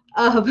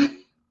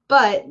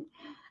 But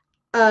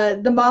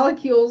the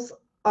molecules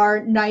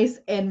are nice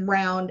and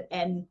round,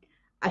 and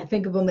I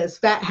think of them as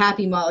fat,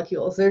 happy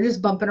molecules. They're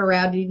just bumping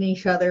around in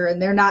each other,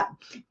 and they're not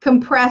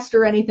compressed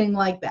or anything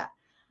like that.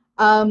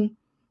 And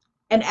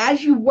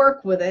as you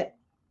work with it,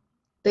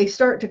 they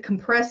start to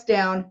compress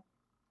down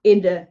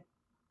into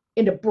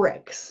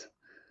bricks.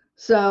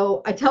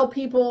 So I tell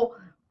people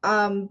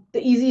the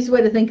easiest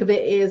way to think of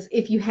it is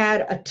if you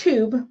had a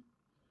tube,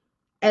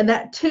 and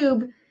that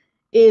tube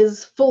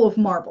is full of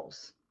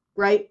marbles,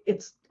 right?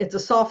 It's a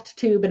soft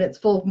tube and it's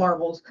full of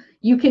marbles.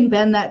 You can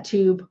bend that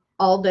tube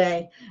all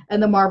day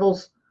and the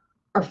marbles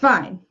are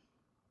fine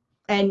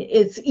and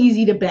it's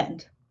easy to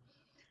bend.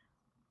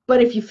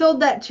 But if you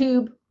filled that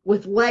tube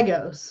with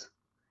Legos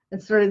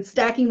and started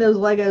stacking those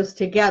Legos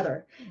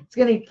together, it's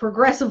going to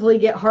progressively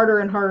get harder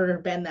and harder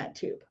to bend that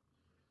tube.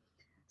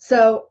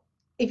 So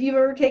if you've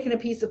ever taken a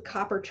piece of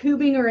copper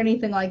tubing or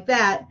anything like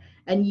that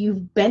and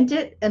you've bent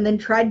it and then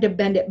tried to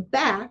bend it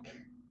back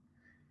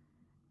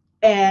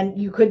and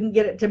you couldn't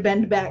get it to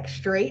bend back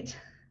straight,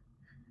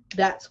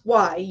 that's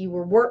why you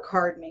were work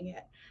hardening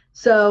it.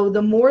 So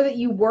the more that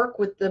you work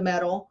with the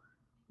metal,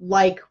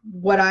 like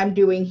what I'm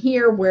doing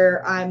here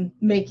where I'm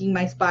making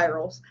my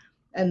spirals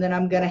and then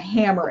I'm going to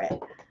hammer it,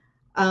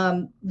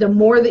 the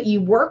more that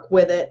you work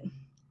with it,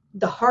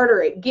 the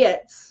harder it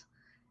gets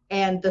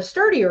and the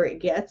sturdier it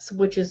gets,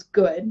 which is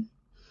good,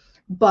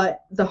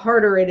 but the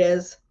harder it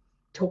is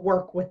to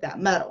work with that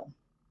metal.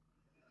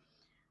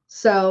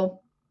 So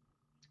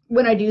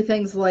when I do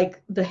things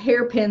like the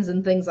hairpins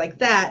and things like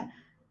that,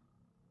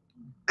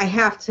 I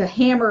have to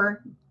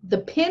hammer the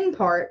pin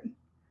part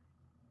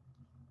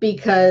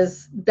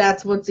because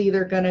that's what's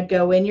either going to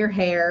go in your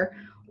hair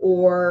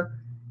or,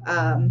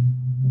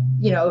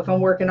 if I'm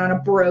working on a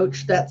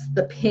brooch, that's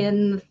the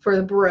pin for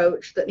the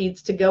brooch that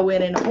needs to go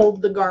in and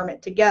hold the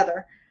garment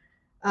together.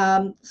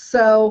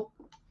 So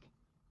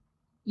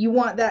you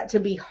want that to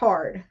be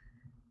hard.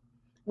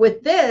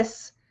 With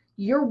this,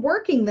 you're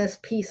working this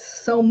piece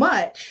so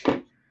much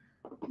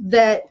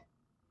that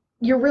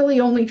you're really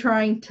only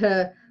trying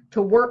to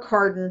work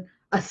harden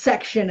a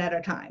section at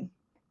a time.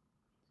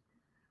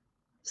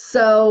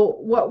 So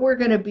what we're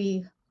going to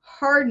be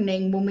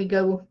hardening when we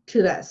go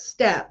to that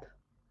step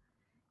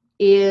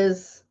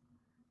is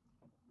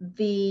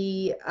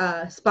the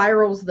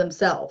spirals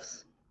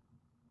themselves.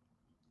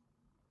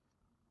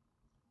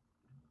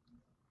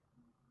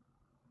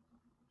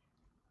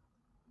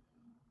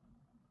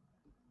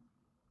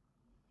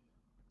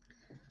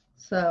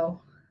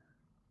 So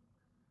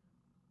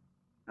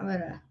I'm going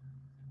to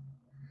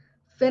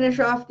finish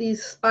off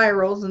these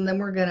spirals and then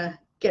we're going to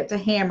get to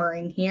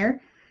hammering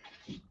here.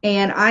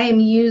 And I am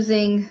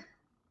using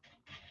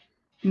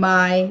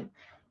my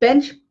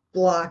bench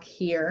block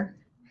here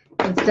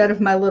instead of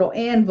my little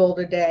anvil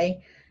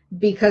today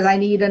because I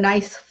need a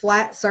nice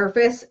flat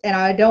surface and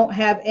I don't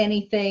have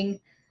anything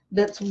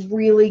that's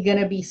really going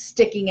to be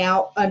sticking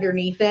out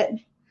underneath it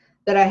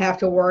that I have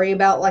to worry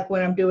about, like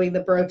when I'm doing the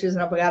brooches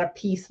and I've got a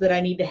piece that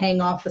I need to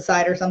hang off the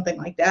side or something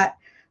like that.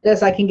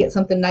 This I can get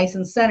something nice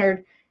and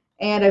centered,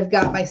 and I've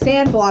got my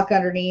sand block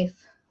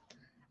underneath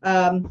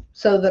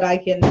so that I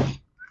can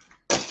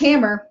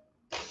hammer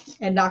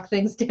and knock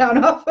things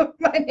down off of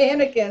my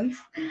mannequins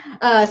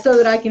so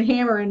that I can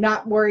hammer and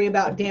not worry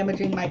about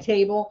damaging my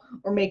table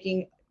or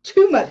making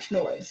too much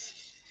noise.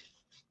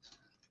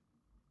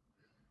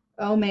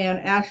 Oh man,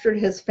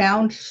 Astrid has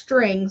found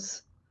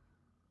strings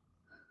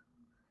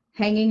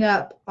hanging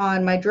up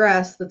on my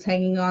dress that's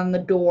hanging on the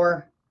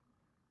door.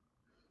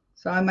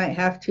 So I might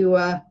have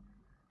to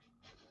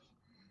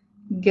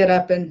get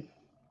up and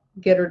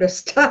get her to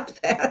stop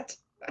that.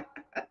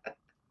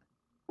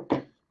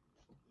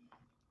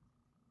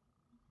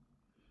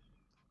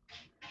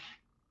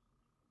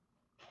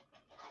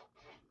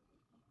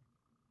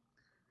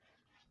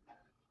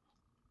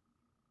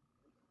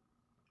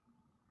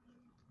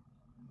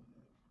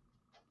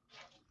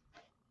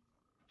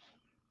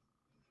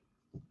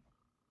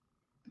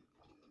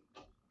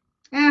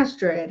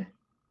 Astrid.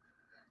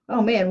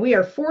 Oh man, we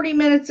are 40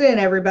 minutes in,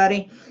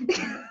 everybody.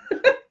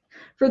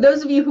 For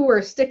those of you who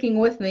are sticking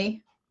with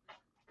me,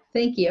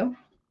 thank you.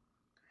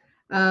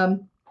 Like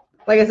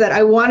I said,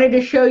 I wanted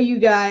to show you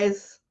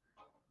guys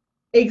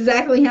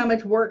exactly how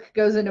much work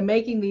goes into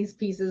making these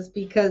pieces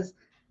because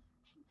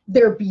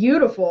they're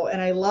beautiful and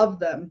I love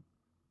them.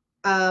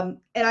 And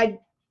I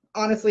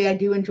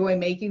do enjoy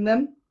making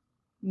them.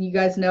 You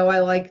guys know I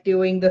like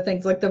doing the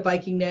things like the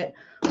Viking knit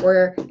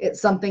where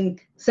it's something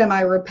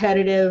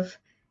semi-repetitive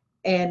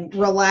and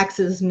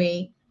relaxes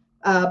me.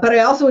 But I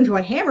also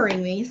enjoy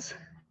hammering these.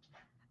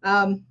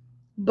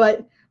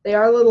 But They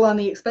are a little on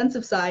the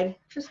expensive side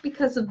just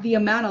because of the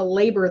amount of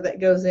labor that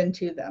goes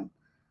into them.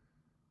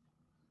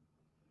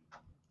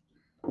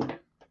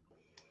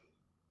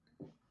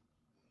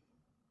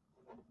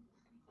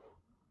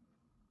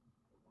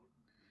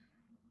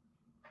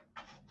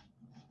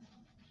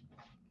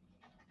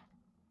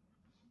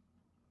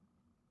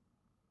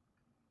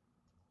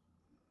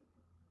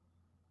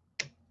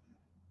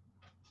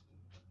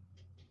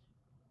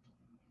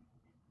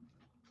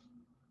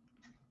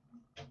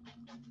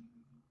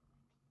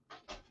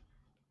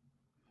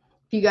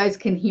 If you guys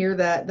can hear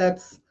that,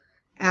 that's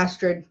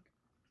Astrid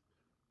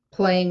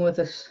playing with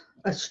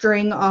a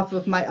string off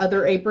of my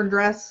other apron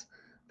dress,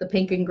 the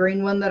pink and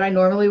green one that I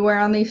normally wear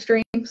on these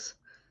streams.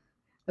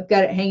 I've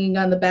got it hanging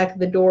on the back of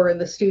the door in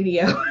the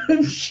studio.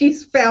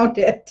 She's found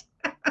it.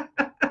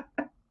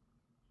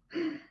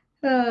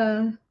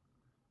 The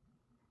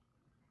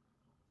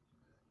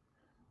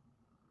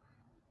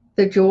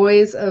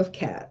joys of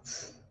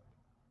cats.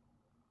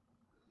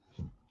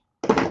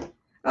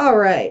 All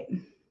right.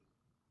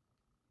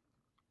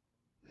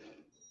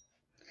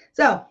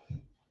 So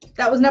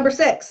that was number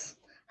 6.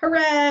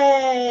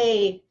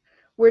 Hooray!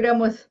 We're done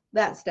with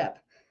that step.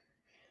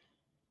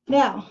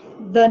 Now,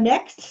 the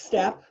next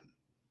step,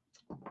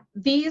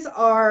 these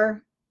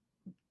are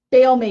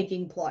bail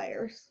making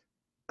pliers.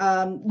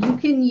 You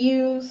can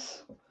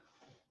use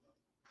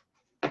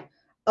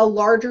a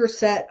larger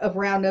set of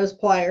round nose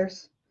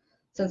pliers,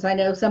 since I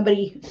know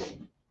somebody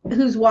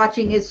who's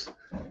watching is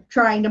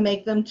trying to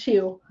make them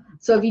too.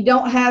 So if you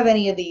don't have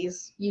any of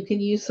these, you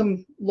can use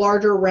some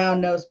larger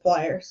round nose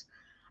pliers.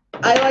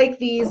 I like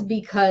these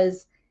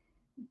because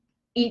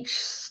each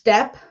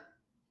step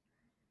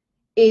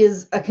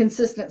is a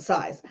consistent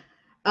size.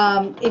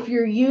 If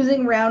you're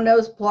using round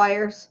nose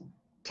pliers,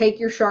 take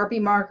your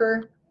Sharpie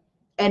marker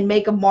and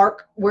make a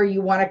mark where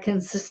you want to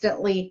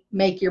consistently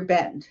make your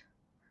bend.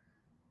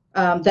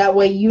 That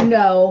way you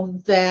know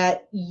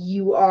that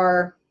you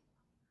are,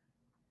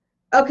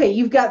 okay,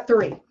 you've got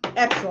 3.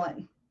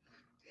 Excellent.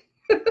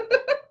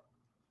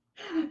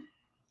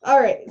 All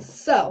right,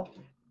 so,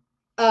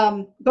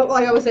 but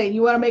like I was saying,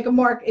 you want to make a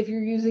mark if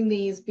you're using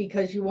these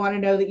because you want to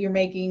know that you're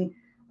making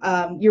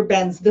your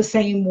bends the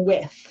same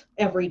width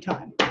every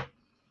time.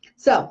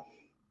 So,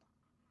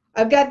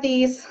 I've got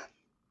these.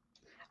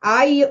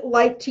 I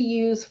like to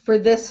use for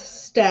this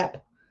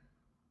step,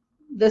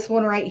 this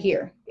one right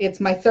here. It's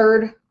my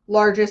 3rd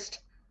largest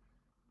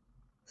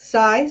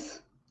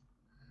size.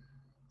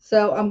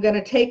 So I'm going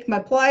to take my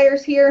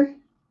pliers here,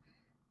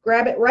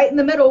 grab it right in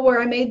the middle where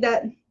I made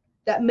that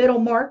middle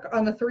mark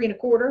on the 3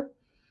 1/4,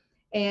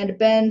 and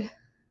bend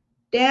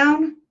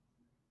down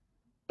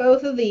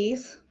both of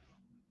these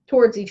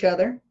towards each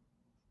other.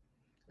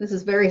 This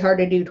is very hard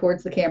to do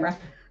towards the camera.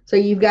 So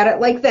you've got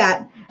it like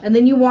that, and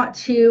then you want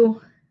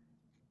to,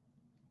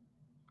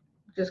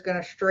 just going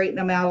to straighten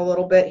them out a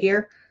little bit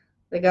here.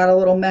 They got a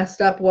little messed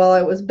up while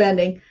I was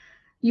bending.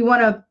 You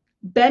want to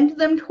bend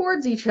them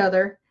towards each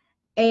other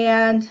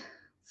and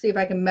see if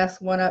I can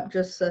mess one up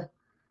just to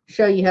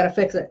show you how to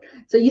fix it.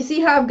 So you see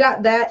how I've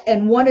got that,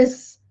 and one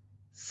is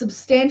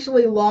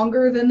substantially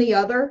longer than the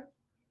other.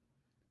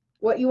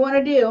 What you want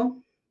to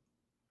do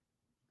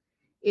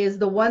is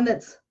the one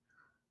that's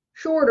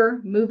shorter,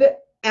 move it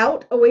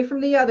out away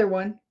from the other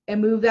one and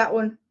move that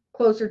one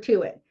closer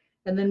to it,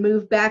 and then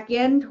move back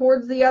in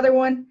towards the other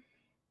one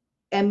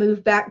and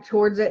move back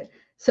towards it,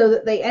 so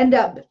that they end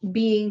up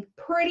being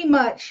pretty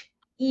much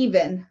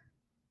even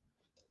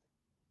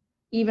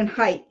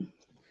height,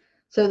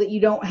 so that you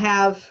don't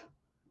have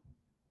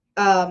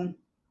an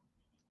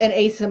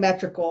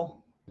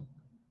asymmetrical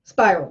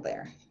spiral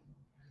there.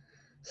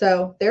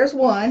 So there's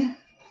one.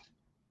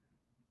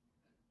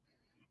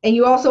 And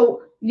you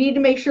also need to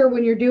make sure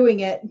when you're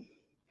doing it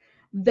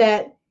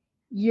that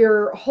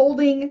you're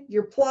holding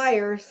your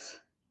pliers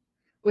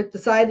with the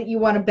side that you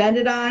want to bend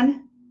it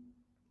on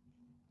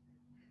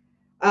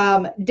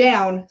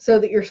down, so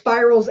that your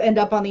spirals end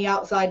up on the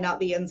outside, not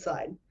the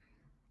inside.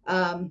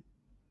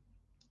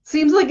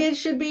 Seems like it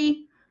should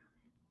be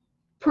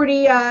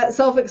pretty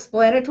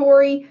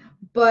self-explanatory,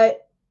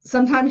 but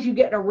sometimes you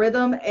get in a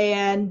rhythm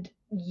and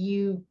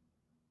you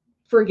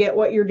forget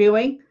what you're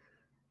doing,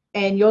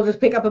 and you'll just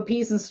pick up a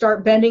piece and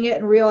start bending it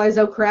and realize,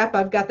 oh crap,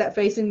 I've got that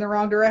facing the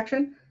wrong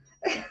direction.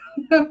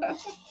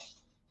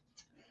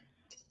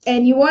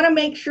 And you want to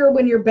make sure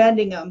when you're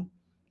bending them,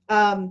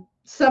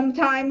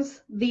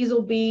 sometimes these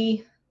will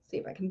be, see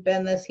if I can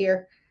bend this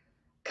here,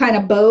 kind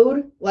of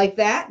bowed like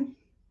that.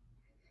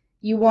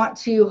 You want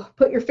to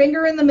put your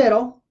finger in the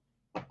middle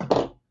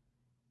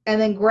and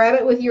then grab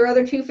it with your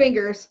other 2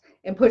 fingers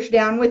and push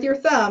down with your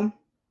thumb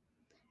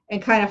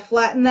and kind of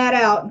flatten that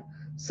out,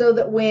 so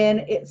that when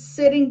it's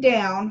sitting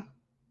down,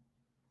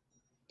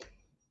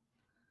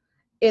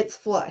 it's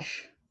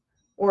flush,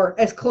 or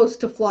as close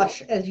to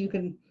flush as you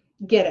can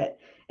get it.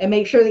 And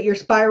make sure that your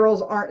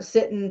spirals aren't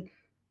sitting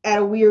at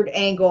a weird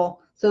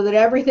angle, so that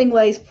everything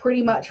lays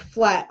pretty much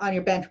flat on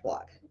your bench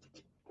block.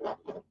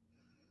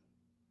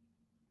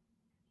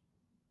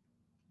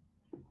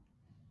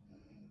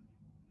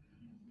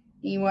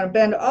 You want to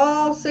bend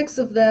all 6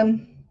 of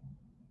them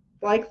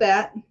like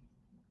that.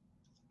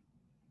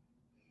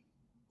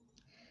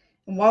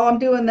 And while I'm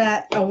doing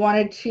that, I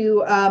wanted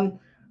to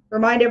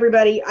remind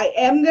everybody, I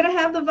am going to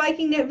have the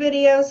Viking Knit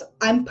videos.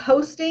 I'm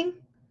posting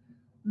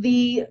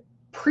the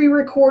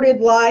pre-recorded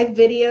live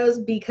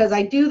videos because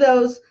I do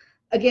those.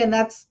 Again,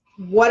 that's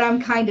what I'm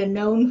kind of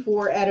known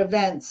for at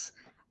events.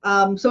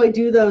 So I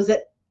do those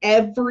at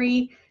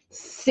every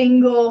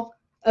single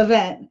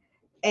event,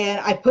 and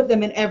I put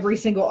them in every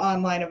single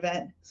online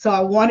event. So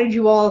I wanted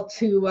you all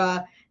to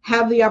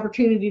have the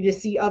opportunity to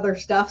see other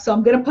stuff. So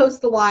I'm going to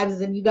post the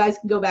lives, and you guys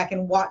can go back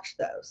and watch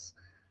those.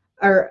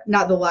 Or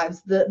not the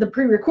lives, the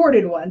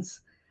pre-recorded ones,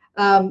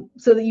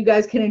 so that you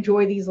guys can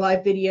enjoy these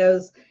live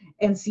videos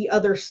and see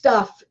other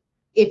stuff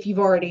if you've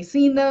already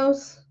seen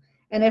those.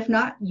 And if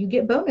not, you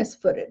get bonus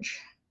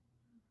footage.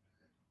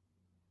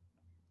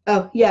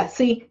 Oh, yeah,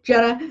 see,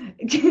 Jenna,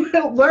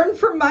 learn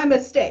from my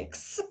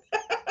mistakes.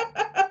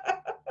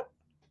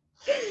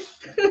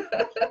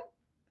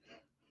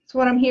 That's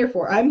what I'm here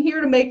for. I'm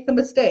here to make the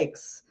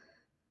mistakes.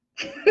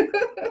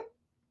 If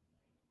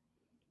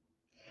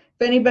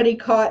anybody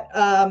caught,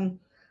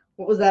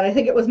 what was that? I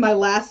think it was my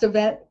last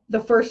event, the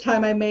first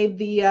time I made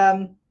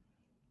the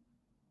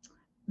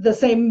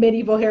same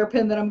medieval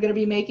hairpin that I'm going to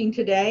be making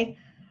today.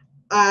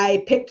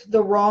 I picked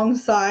the wrong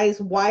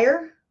size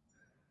wire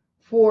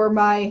for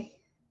my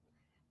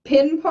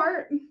pin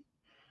part,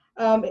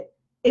 and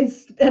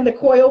the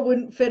coil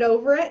wouldn't fit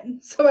over it.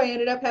 So I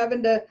ended up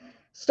having to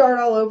start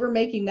all over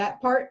making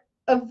that part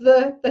of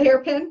the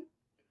hairpin,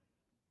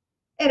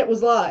 and it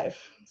was live.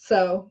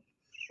 So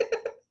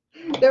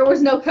there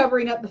was no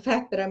covering up the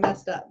fact that I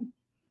messed up.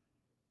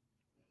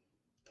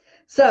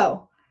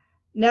 So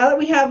now that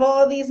we have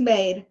all of these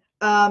made,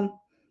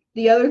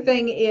 the other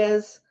thing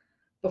is,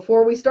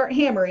 before we start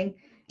hammering,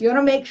 you want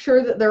to make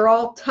sure that they're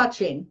all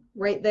touching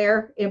right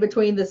there in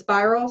between the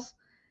spirals.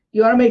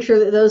 You want to make sure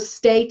that those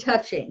stay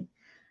touching.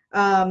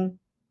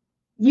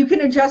 You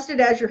can adjust it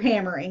as you're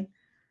hammering,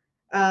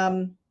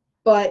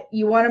 but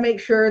you want to make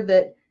sure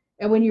that,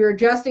 and when you're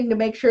adjusting to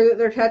make sure that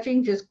they're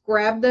touching, just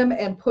grab them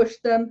and push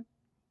them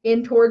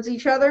in towards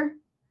each other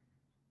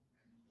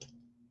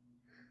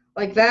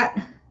like that,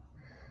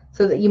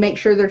 so that you make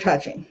sure they're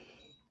touching.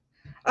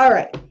 All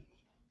right.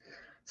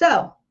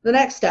 So the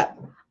next step,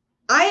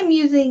 I am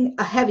using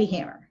a heavy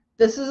hammer.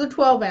 This is a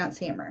 12-ounce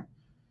hammer.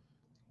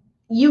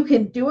 You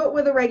can do it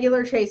with a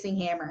regular chasing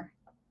hammer,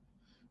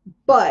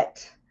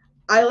 but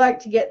I like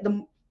to get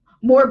the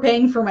more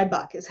bang for my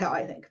buck, is how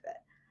I think of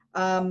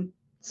it.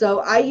 So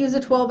I use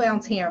a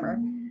 12-ounce hammer.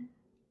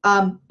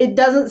 It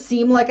doesn't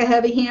seem like a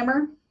heavy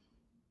hammer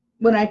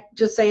when I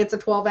just say it's a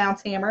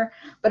 12-ounce hammer,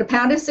 but a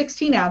pound is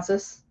 16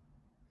 ounces.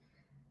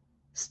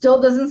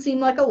 Still doesn't seem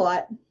like a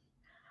lot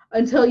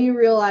until you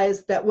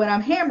realize that when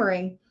I'm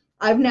hammering,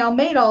 I've now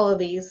made all of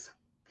these.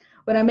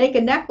 When I make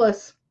a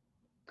necklace,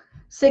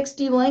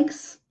 60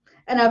 links,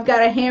 and I've got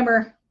to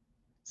hammer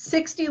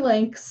 60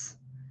 links,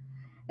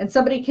 and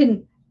somebody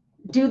can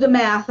do the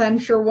math. I'm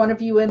sure one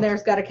of you in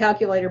there's got a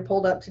calculator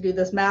pulled up to do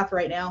this math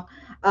right now.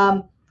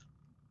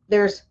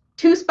 There's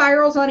 2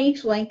 spirals on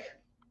each link,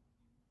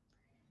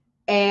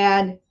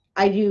 and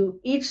I do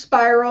each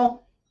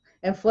spiral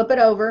and flip it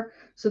over.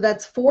 So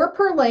that's 4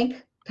 per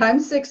link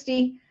times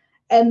 60,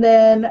 and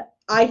then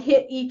I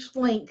hit each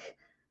link,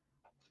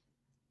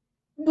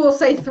 we'll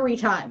say 3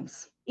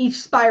 times,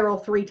 each spiral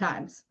 3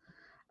 times.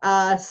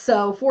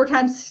 So 4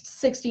 times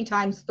 60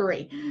 times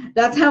 3.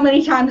 That's how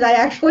many times I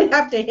actually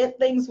have to hit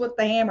things with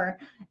the hammer.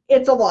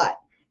 It's a lot.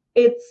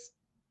 It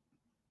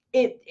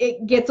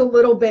gets a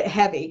little bit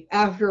heavy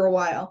after a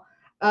while.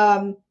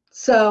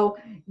 So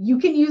you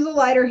can use a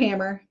lighter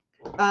hammer.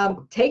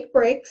 Take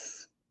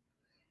breaks.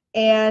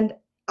 And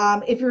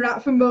if you're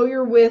not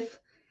familiar with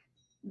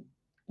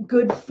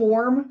good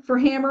form for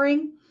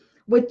hammering,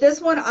 with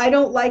this one, I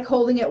don't like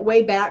holding it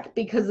way back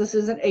because this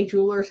isn't a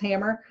jeweler's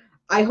hammer.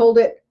 I hold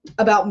it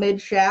about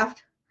mid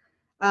shaft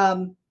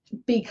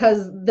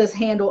because this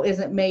handle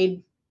isn't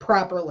made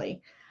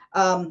properly.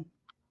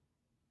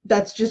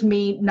 That's just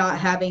me not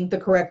having the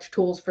correct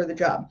tools for the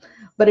job.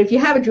 But if you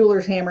have a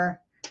jeweler's hammer,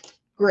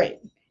 great.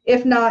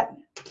 If not,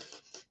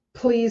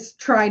 please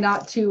try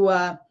not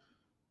to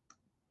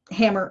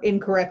hammer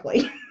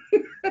incorrectly.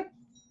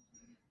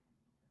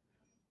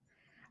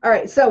 All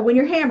right, so when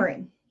you're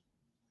hammering,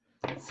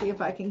 let's see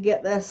if I can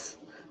get this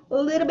a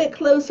little bit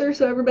closer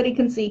so everybody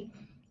can see.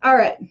 All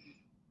right,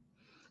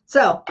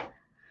 so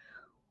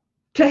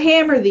to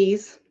hammer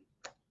these,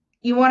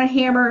 you want to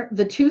hammer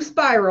the 2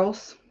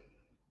 spirals,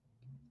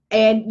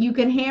 and you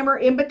can hammer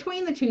in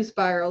between the 2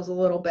 spirals a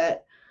little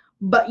bit,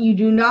 but you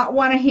do not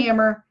want to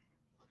hammer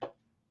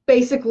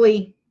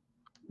basically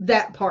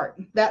that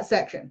part, that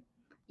section.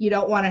 You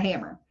don't want to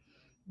hammer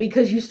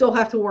because you still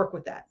have to work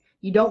with that.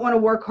 You don't want to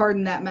work hard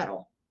in that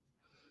metal.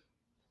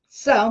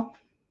 So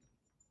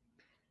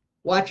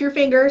watch your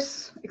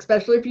fingers,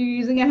 especially if you're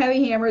using a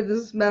heavy hammer. This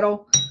is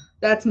metal,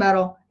 that's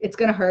metal. It's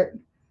going to hurt.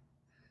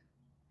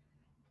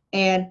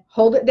 And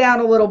hold it down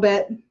a little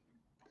bit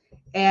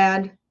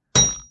and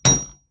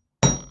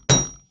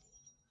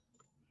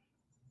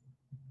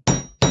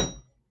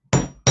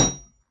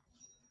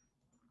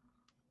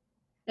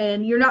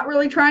And you're not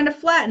really trying to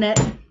flatten it.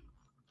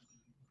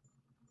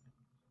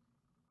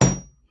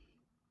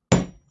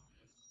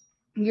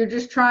 You're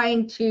just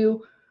trying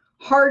to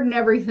harden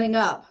everything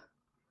up.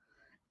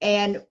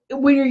 And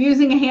when you're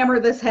using a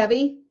hammer this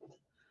heavy,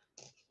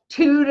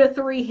 2 to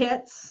 3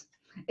 hits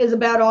is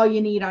about all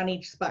you need on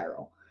each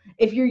spiral.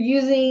 If you're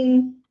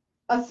using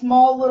a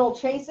small little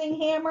chasing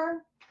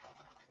hammer,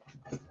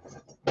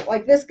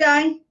 like this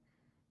guy,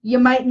 you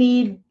might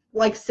need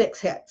like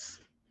 6 hits.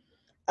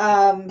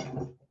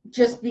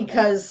 Just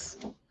because,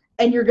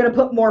 and you're going to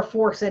put more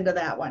force into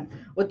that one.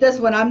 With this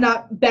one, I'm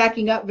not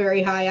backing up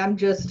very high. I'm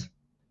just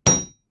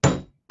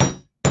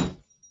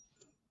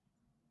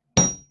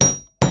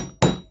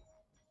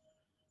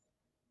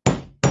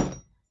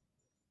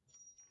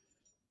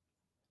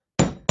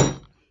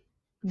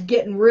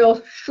getting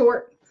real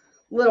short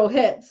little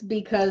hits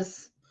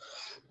because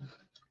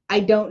I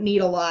don't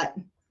need a lot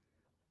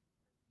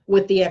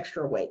with the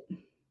extra weight.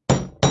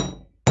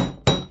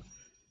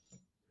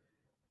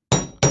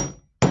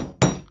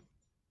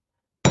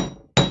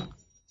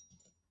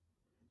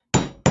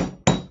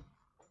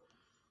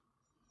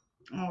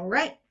 All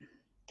right.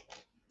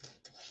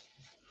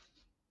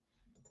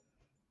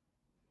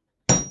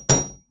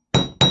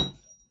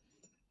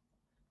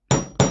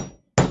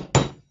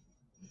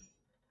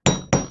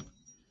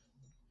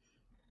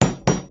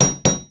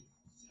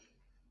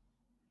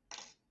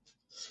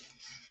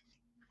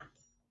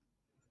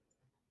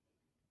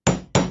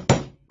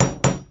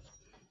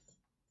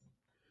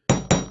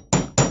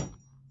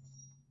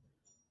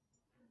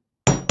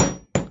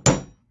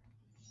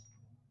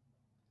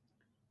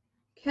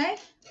 Okay.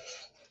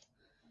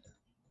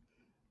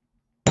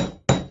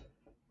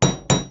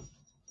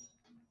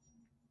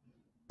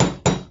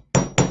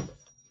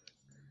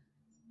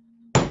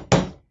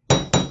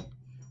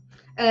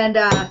 And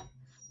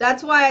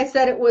that's why I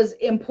said it was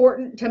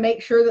important to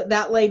make sure that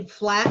that laid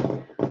flat,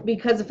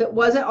 because if it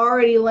wasn't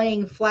already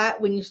laying flat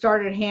when you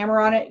started hammer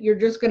on it, you're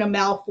just going to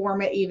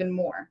malform it even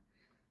more.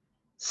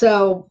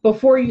 So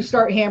before you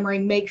start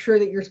hammering, make sure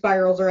that your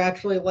spirals are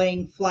actually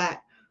laying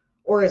flat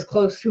or as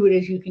close to it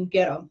as you can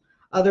get them.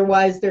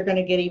 Otherwise, they're going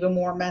to get even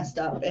more messed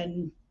up,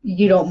 and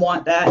you don't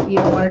want that. You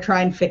don't want to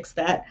try and fix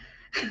that.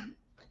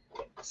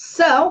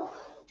 So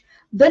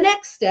the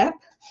next step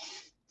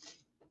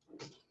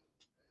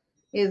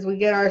is we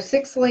get our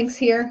 6 links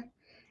here,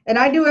 and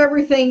I do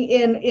everything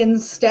in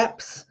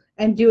steps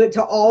and do it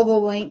to all the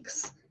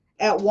links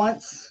at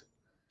once,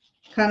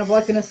 kind of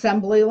like an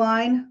assembly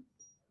line,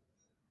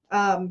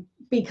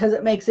 because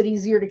it makes it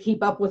easier to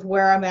keep up with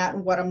where I'm at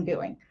and what I'm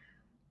doing.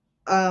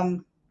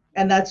 And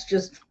that's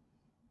just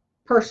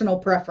personal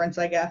preference,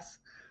 I guess.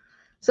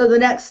 So the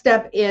next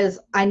step is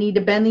I need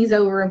to bend these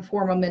over and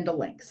form them into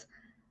links.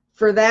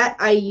 For that,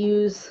 I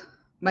use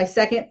my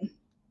second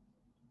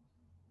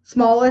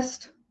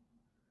smallest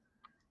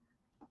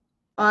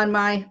on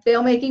my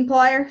bail making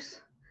pliers,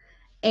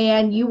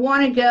 and you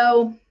want to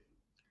go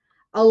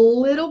a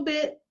little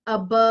bit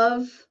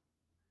above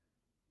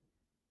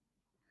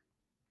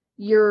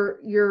your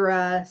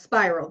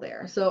spiral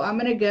there. So I'm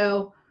going to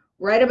go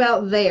right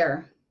about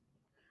there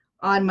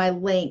on my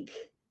link.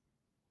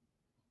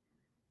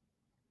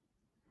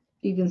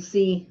 You can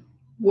see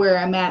where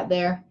I'm at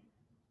there.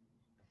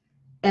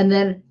 And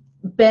then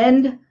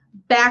bend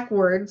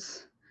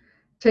backwards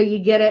till you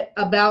get it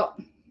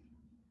about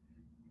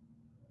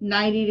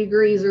 90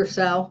 degrees or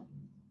so.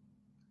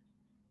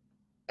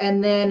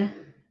 And then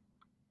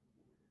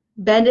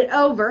bend it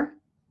over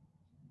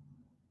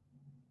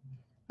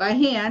by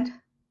hand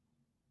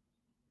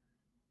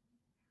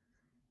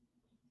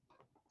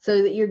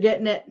so that you're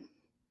getting it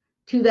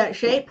to that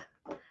shape.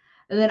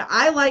 And then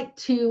I like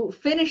to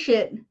finish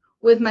it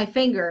with my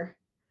finger.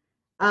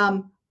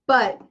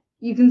 But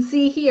you can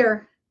see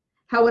here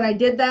how when I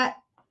did that,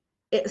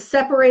 it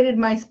separated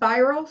my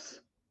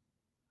spirals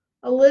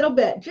a little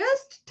bit,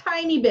 just a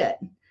tiny bit.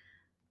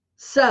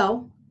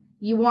 So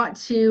you want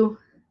to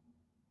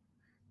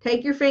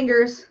take your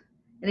fingers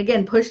and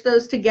again, push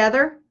those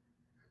together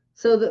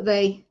so that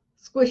they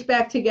squish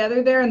back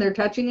together there and they're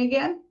touching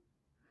again.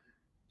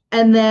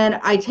 And then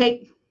I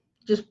take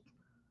just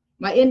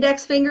my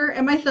index finger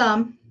and my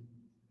thumb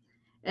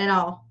and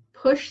I'll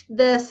push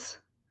this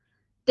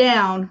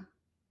down.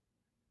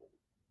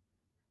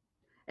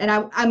 And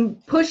I'm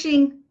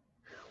pushing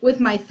with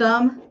my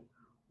thumb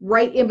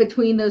right in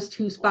between those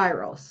 2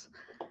 spirals.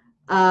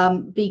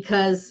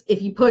 Because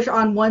if you push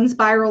on one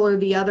spiral or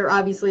the other,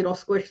 obviously it'll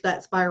squish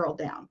that spiral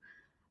down.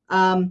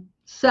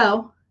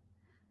 So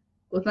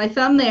with my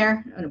thumb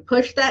there, I'm going to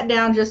push that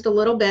down just a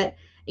little bit.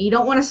 And you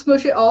don't want to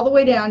smush it all the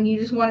way down. You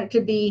just want it to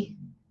be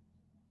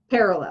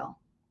parallel.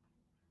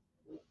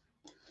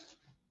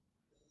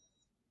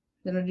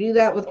 I'm going to do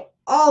that with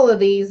all of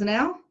these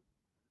now.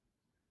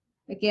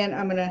 Again,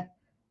 I'm going to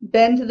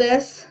bend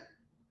this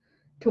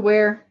to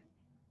where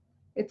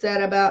it's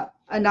at about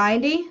a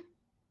 90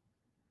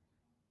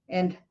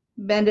 and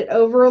bend it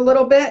over a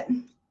little bit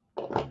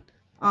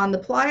on the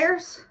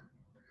pliers.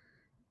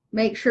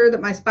 Make sure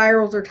that my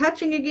spirals are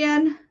touching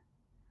again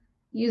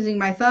using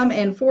my thumb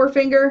and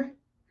forefinger.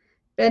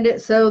 bend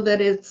it so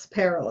that it's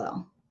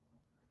parallel.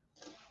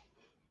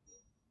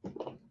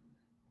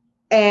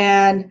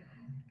 And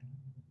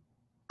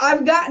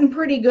I've gotten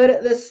pretty good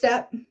at this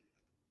step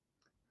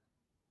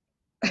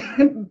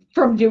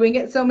from doing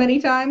it so many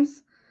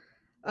times.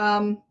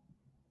 But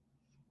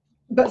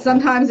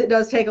sometimes it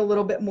does take a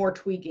little bit more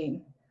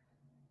tweaking.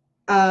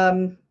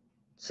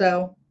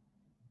 So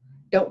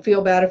don't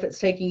feel bad if it's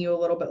taking you a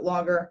little bit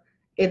longer.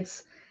 It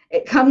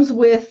comes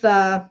with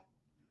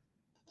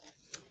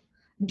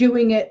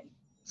doing it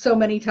so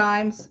many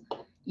times.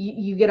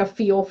 You get a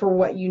feel for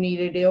what you need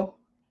to do.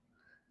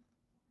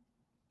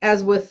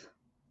 As with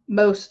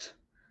most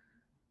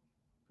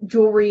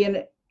jewelry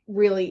and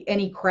really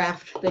any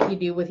craft that you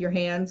do with your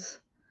hands.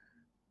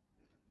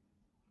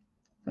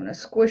 I'm going to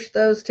squish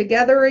those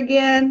together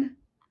again.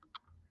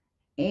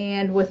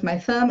 And with my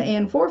thumb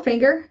and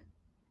forefinger,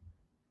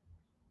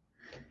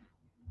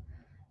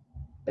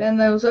 bend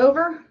those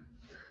over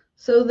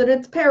so that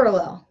it's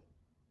parallel.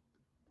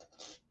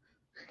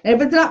 And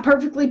if it's not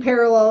perfectly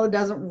parallel, it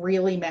doesn't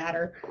really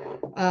matter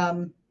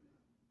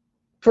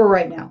for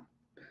right now.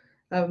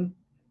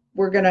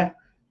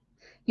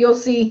 You'll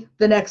see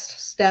the next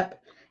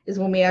step is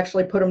when we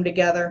actually put them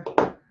together.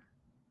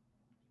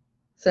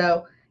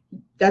 So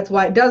that's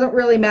why it doesn't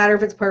really matter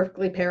if it's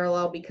perfectly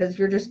parallel, because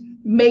you're just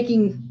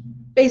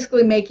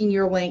basically making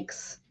your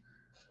links.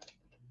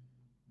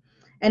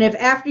 And if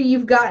after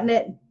you've gotten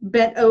it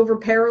bent over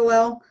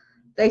parallel,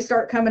 they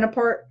start coming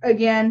apart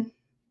again,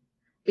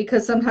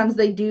 because sometimes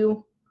they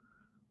do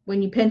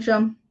when you pinch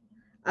them,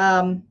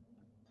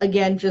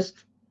 again,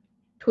 just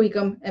tweak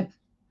them and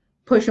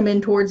push them in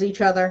towards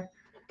each other,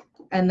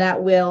 and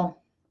that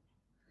will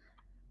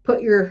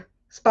put your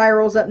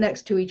spirals up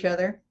next to each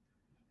other.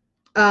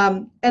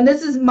 And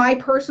this is my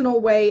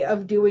personal way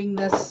of doing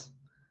this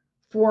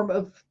form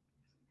of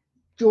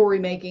jewelry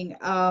making.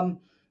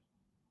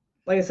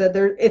 Like I said,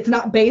 it's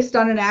not based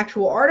on an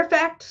actual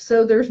artifact,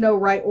 so there's no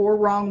right or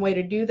wrong way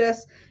to do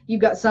this.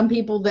 You've got some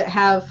people that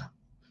have,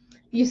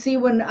 you see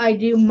when I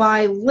do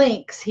my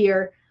links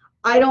here,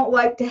 I don't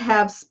like to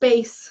have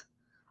space,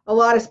 a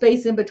lot of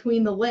space in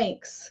between the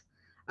links.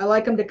 I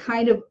like them to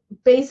kind of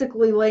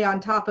basically lay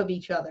on top of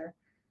each other,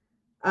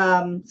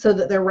 so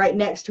that they're right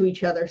next to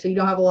each other, so you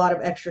don't have a lot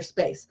of extra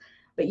space.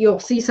 But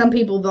you'll see some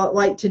people that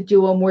like to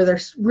do them where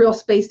they're real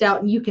spaced out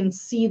and you can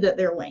see that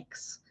they're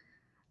links,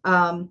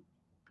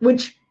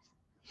 which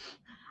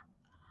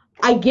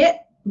I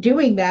get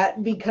doing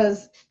that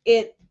because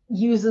it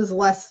uses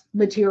less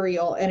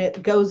material and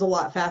it goes a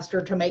lot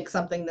faster to make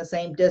something the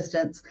same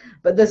distance,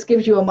 but this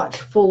gives you a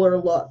much fuller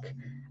look.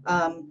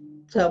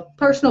 So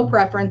personal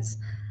preference,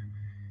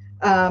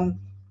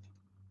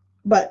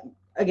 but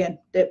again,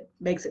 it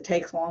makes it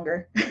take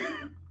longer.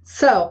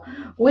 So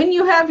when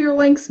you have your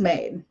links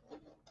made,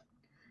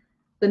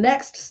 the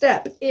next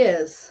step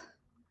is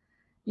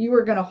you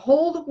are going to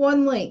hold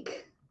one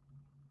link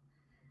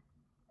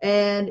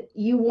and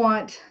you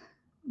want,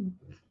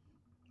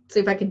 see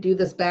if I can do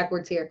this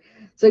backwards here.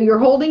 So you're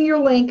holding your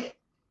link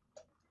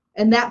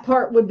and that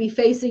part would be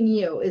facing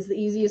you, is the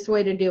easiest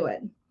way to do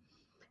it.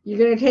 You're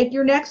going to take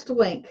your next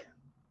link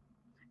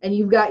and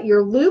you've got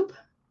your loop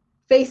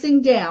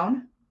facing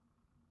down,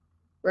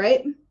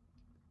 right?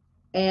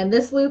 And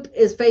this loop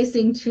is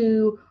facing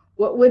to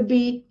what would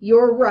be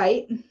your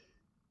right.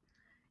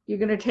 You're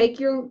going to take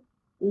your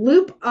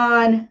loop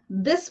on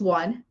this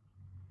one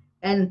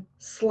and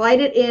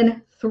slide it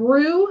in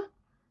through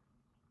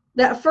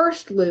that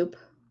first loop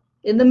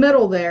in the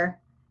middle there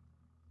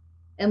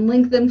and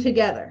link them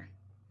together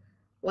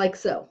like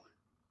so.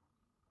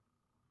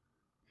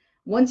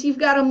 Once you've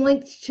got them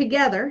linked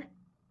together,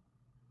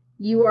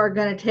 you are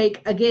going to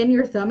take, again,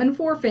 your thumb and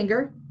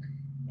forefinger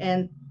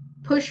and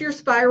push your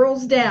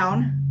spirals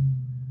down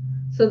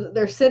so that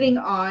they're sitting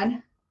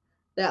on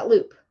that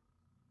loop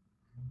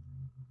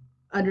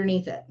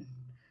underneath it,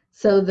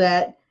 so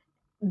that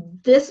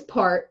this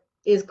part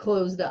is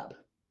closed up.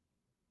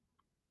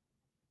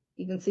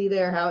 You can see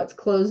there how it's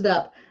closed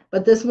up,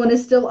 but this one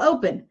is still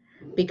open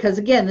because,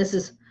 again, this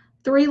is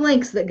 3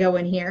 links that go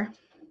in here.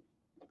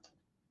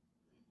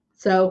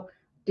 So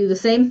do the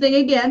same thing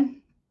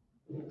again.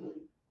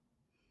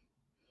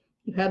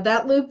 You have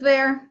that loop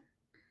there.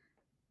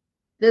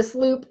 This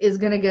loop is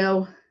going to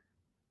go,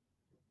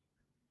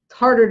 it's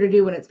harder to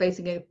do when it's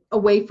facing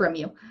away from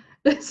you.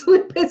 This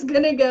loop is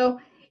going to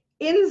go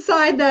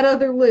inside that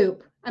other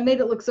loop. I made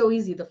it look so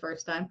easy the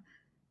first time.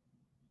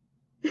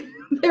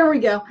 There we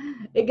go.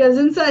 It goes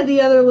inside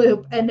the other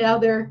loop and now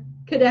they're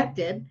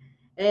connected.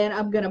 And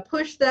I'm going to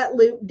push that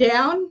loop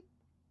down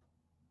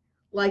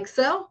like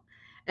so.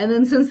 And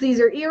then since these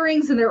are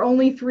earrings and they're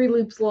only 3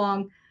 loops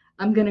long,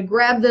 I'm going to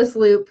grab this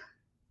loop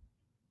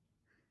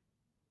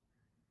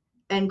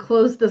and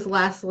close this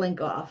last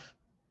link off.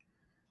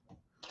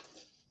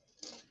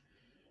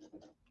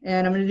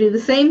 And I'm going to do the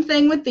same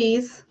thing with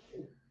these.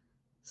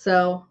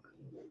 So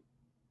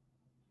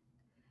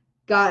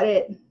got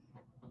it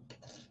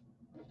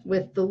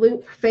with the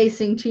loop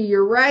facing to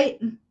your right.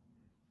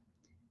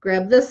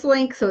 Grab this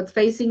link so it's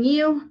facing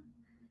you.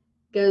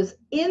 Goes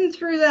in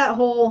through that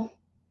hole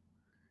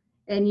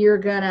and you're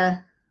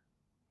gonna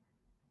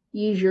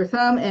use your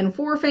thumb and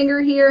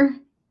forefinger here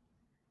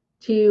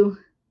to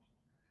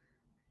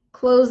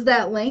close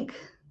that link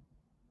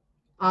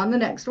on the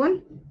next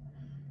one.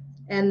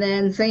 And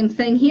then same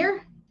thing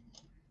here.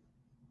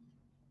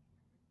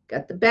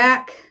 Got the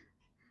back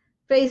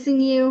facing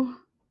you.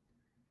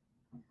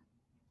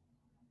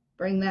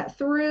 Bring that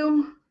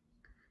through.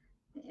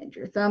 And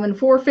your thumb and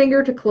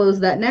forefinger to close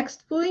that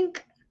next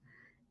link.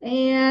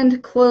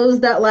 And close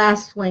that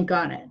last link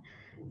on it.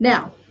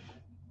 Now,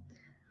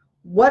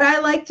 what I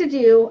like to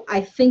do,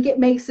 I think it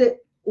makes it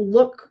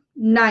look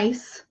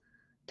nice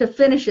to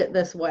finish it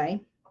this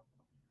way.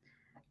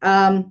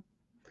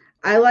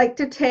 I like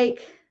to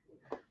take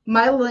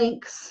my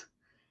links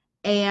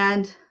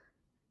and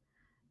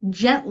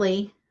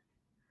gently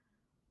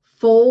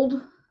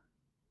fold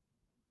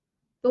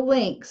the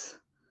links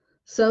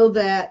so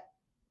that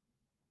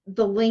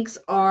the links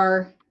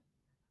are,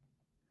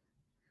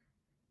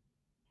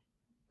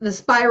 the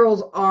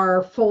spirals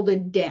are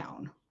folded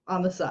down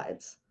on the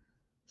sides.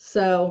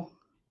 So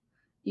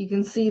you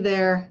can see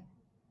there,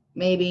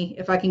 maybe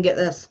if I can get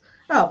this,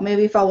 oh,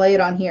 maybe if I'll lay it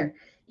on here,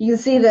 you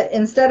can see that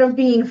instead of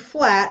being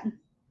flat,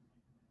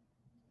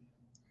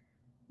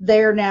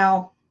 they're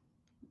now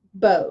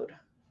bowed.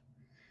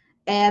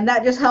 And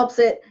that just helps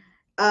it,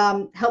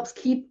 helps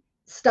keep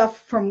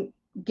stuff from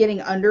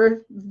getting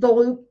under the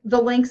loop,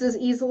 the links as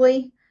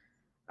easily,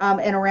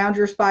 and around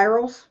your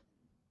spirals.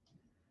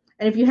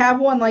 And if you have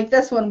one like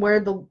this one where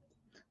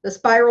the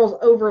spirals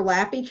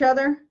overlap each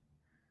other,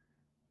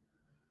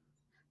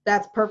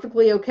 that's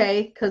perfectly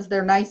okay because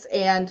they're nice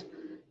and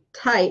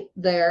tight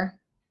there.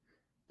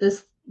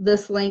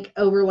 This link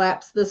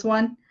overlaps this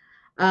one.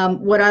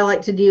 What I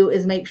like to do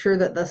is make sure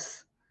that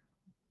this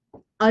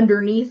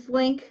underneath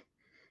link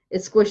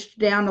is squished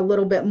down a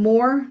little bit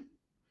more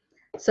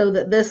so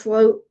that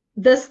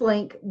this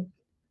link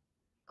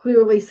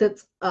clearly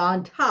sits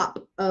on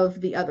top of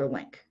the other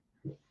link.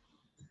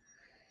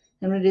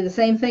 I'm going to do the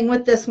same thing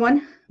with this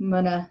one. I'm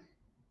going to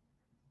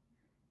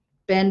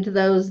bend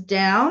those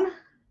down.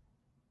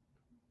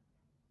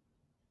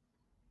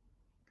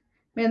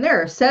 Man,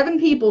 there are 7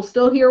 people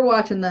still here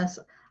watching this.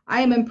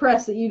 I am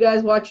impressed that you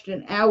guys watched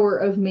an hour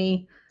of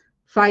me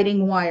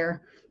fighting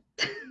wire.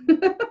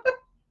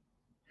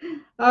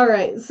 All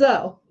right,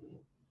 so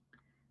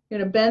I'm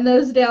going to bend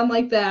those down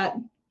like that.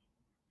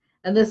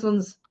 And this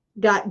one's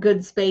got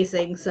good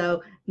spacing,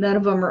 so none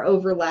of them are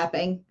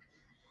overlapping.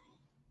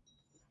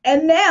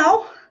 And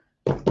now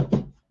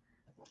I'm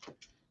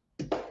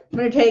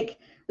going to take,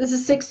 this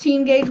is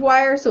 16 gauge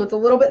wire, so it's a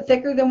little bit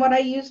thicker than what I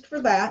used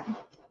for that.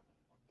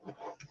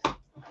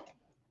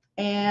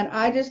 And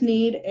I just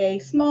need a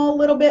small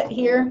little bit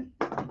here.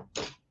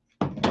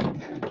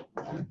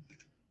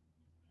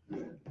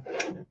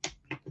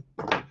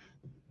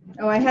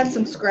 Oh, I had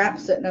some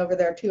scraps sitting over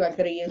there too I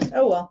could have used.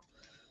 Oh well.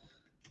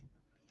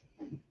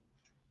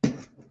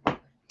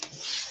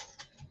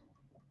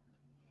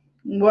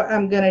 What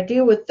I'm going to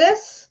do with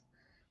this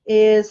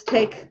is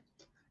take,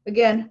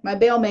 again, my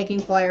bail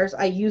making pliers.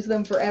 I use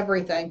them for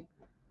everything.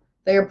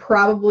 They are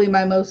probably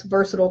my most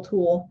versatile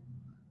tool.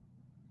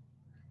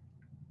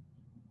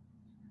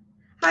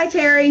 Hi,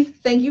 Terry.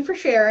 Thank you for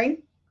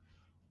sharing.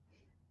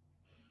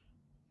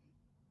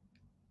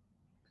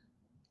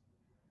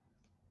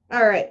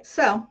 All right,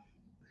 so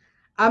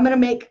I'm going to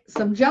make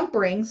some jump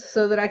rings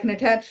so that I can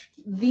attach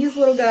these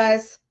little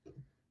guys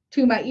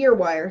to my ear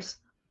wires.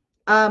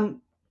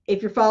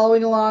 If you're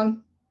following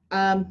along,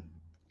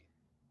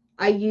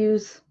 I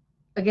use,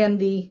 again,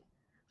 the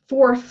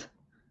 4th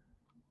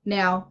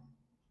now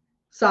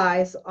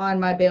size on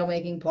my bail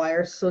making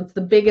pliers. So it's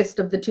the biggest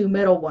of the 2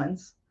 middle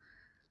ones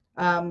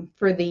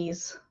for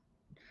these.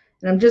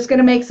 And I'm just going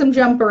to make some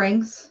jump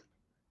rings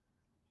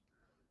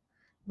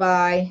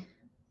by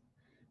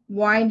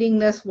winding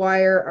this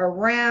wire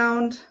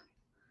around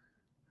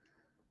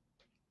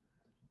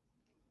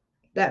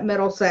that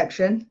middle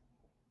section.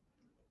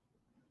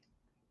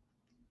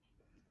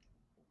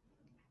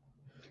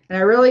 And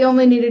I really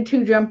only needed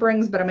 2 jump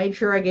rings, but I made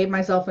sure I gave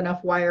myself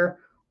enough wire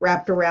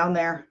wrapped around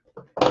there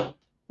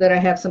that I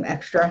have some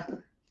extra.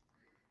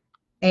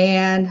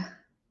 And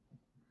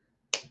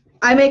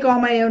I make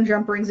all my own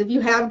jump rings. If you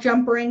have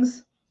jump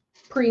rings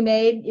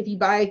pre-made, if you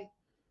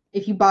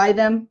buy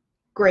them,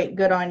 great,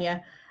 good on you.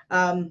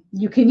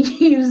 You can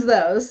use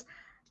those.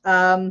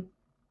 I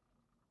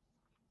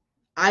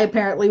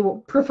apparently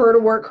prefer to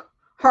work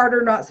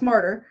harder, not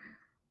smarter.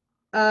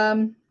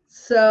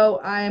 So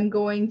I'm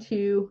going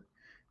to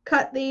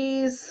cut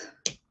these,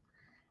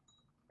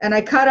 and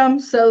I cut them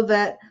so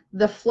that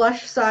the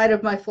flush side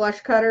of my flush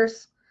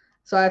cutters,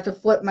 so I have to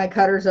flip my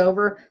cutters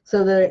over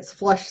so that it's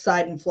flush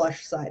side and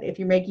flush side. If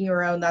you're making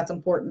your own, that's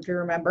important to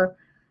remember.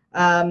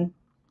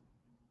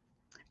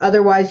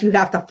 Otherwise, you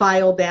have to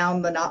file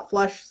down the not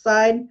flush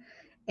side,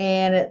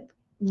 and it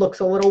looks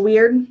a little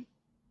weird.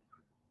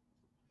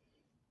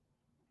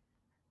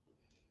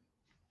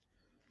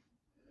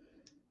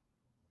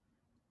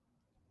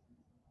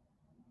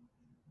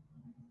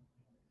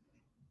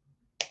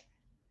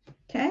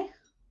 Okay.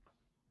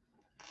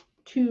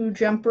 2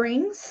 jump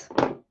rings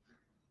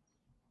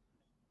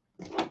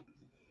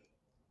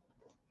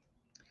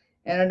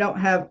And I don't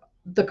have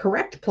the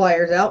correct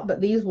pliers out,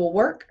 but these will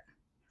work.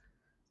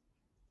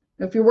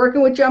 If you're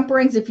working with jump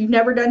rings, if you've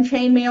never done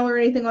chainmail or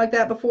anything like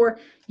that before,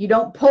 you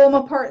don't pull them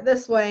apart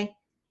this way.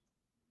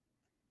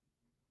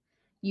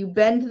 You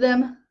bend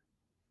them,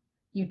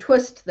 you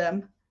twist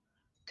them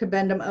to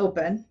bend them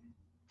open.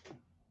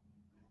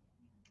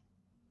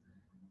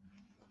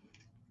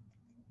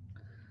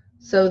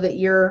 So that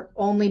you're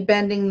only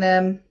bending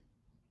them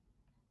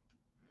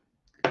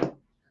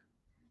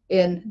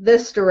in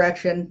this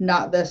direction,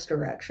 not this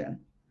direction.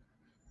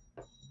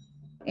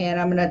 And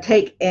I'm going to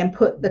take and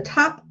put the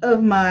top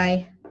of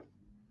my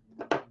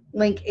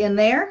link in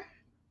there.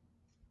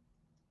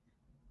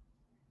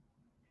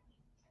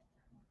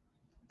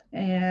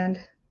 And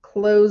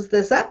close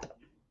this up.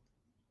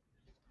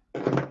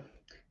 And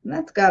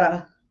that's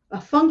got a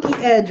funky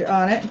edge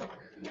on it.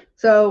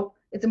 So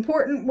it's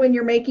important when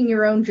you're making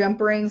your own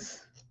jump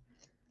rings.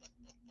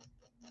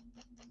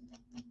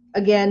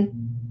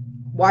 Again,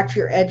 watch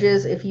your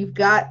edges. If you've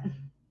got,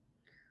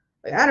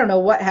 like, I don't know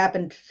what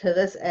happened to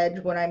this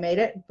edge when I made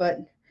it, but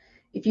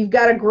if you've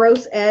got a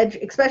gross edge,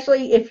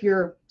 especially if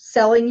you're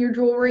selling your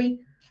jewelry,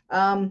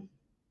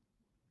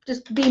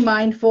 just be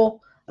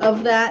mindful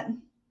of that.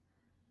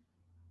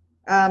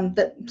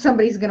 That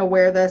somebody's going to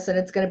wear this and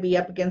it's going to be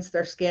up against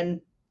their skin,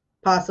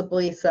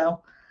 possibly.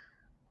 So,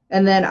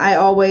 and then I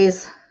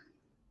always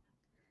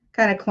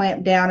kind of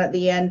clamp down at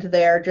the end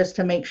there just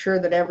to make sure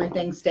that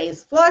everything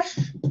stays flush.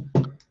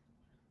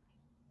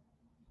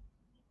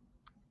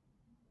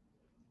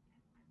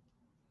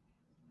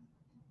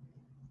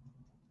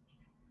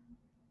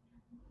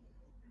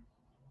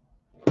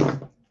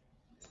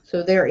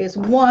 So there is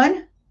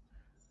one.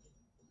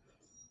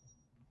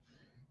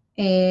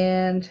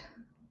 And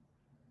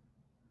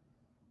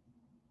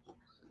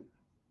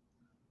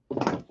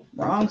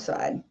wrong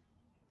side.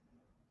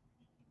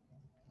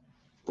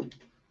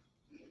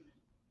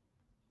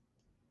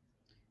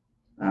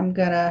 I'm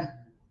gonna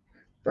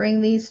bring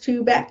these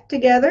two back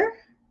together.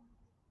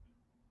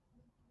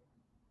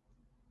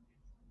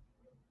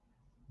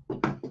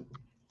 And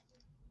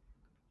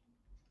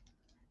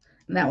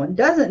that one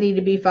doesn't need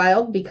to be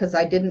filed because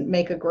I didn't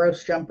make a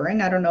gross jump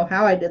ring. I don't know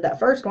how I did that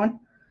first one.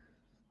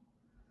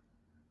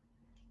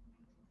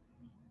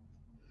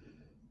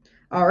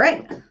 All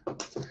right,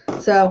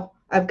 so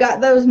I've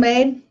got those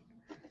made.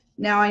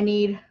 Now I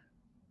need to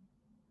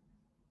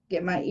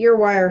get my ear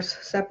wires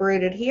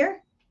separated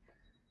here.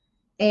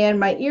 And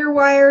my ear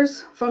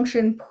wires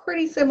function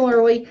pretty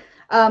similarly.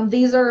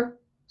 These are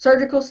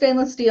surgical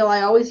stainless steel.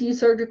 I always use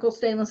surgical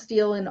stainless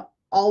steel in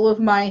all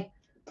of my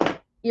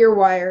ear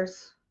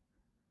wires.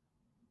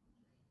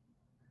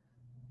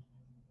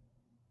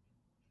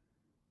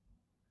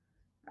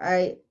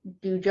 I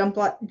do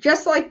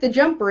just like the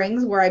jump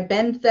rings where I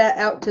bend that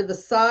out to the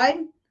side.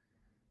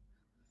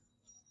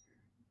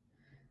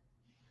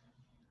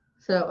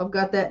 So I've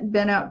got that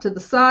bent out to the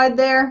side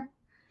there.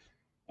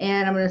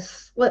 And I'm going to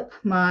slip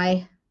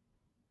my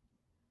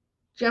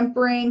jump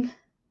ring.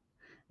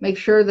 Make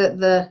sure that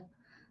the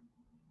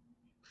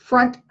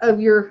front of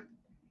your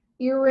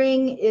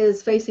earring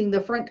is facing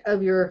the front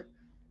of your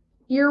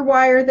ear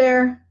wire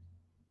there.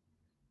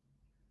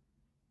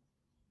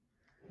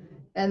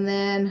 And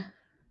then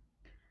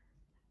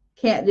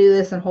can't do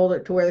this and hold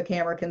it to where the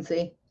camera can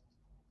see.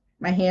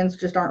 My hands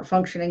just aren't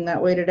functioning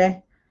that way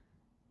today.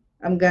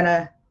 I'm going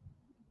to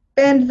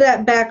bend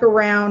that back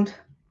around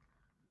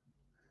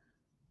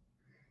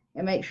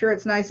and make sure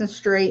it's nice and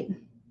straight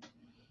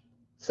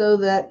so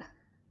that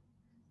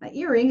my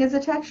earring is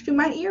attached to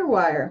my ear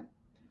wire.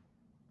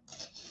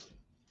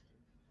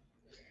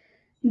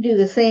 Do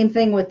the same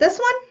thing with this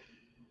one.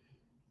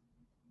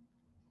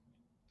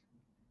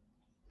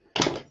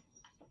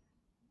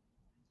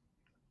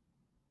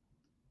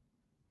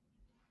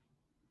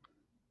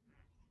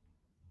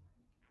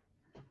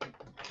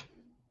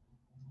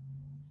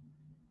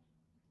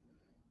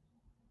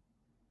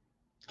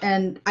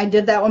 And I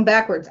did that one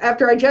backwards.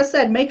 After I just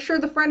said, make sure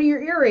the front of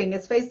your earring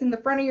is facing the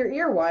front of your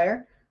ear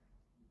wire.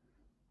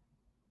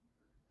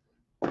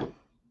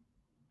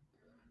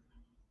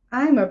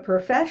 I'm a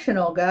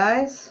professional,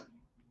 guys.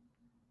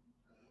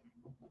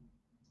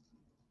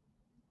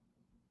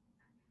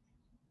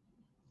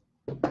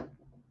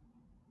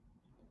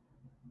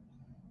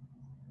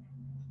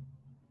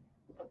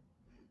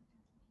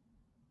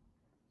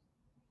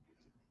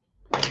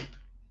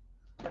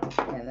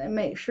 And then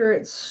make sure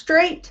it's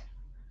straight.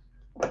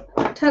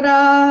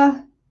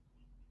 Ta-da!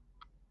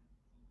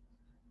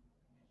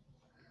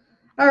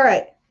 All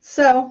right,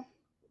 so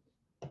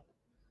I'm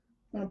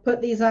going to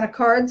put these on a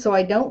card so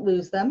I don't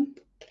lose them.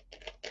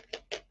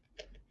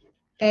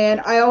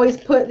 And I always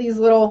put these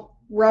little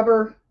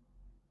rubber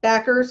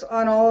backers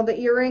on all of the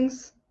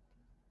earrings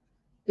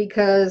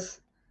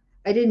because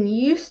I didn't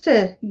used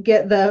to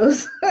get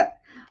those,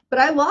 but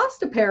I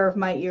lost a pair of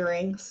my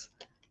earrings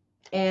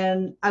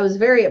and I was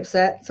very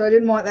upset. So I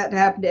didn't want that to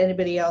happen to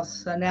anybody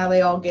else. So now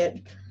they all get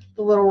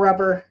the little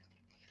rubber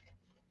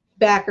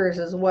backers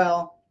as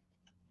well.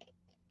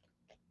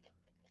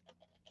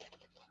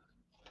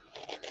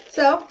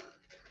 So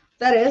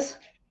that is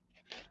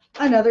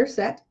another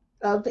set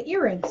of the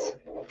earrings.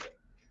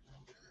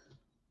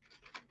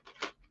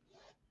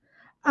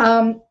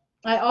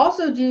 I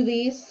also do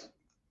these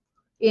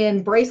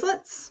in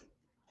bracelets,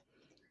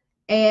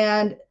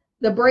 and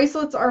the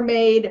bracelets are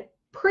made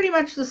pretty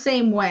much the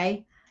same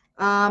way.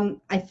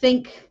 I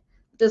think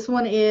this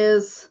one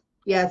is,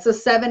 yeah, it's a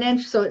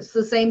 7-inch, so it's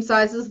the same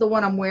size as the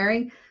one I'm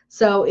wearing.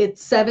 So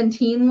it's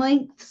 17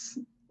 links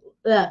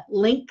to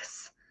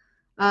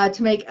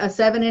make a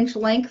 7-inch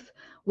length,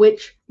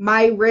 which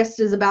my wrist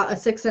is about a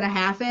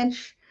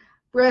 6.5-inch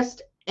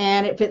wrist,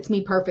 and it fits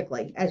me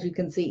perfectly. As you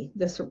can see,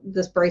 this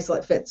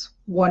bracelet fits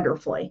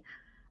wonderfully.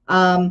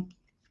 So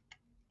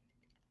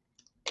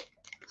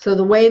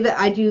the way that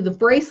I do the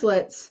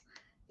bracelets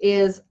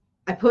is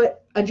I put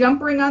a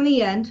jump ring on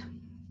the end,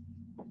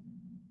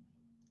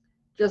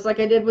 just like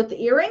I did with the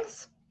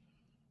earrings.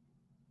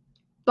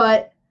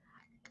 But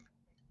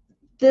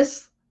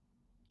this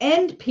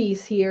end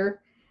piece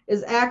here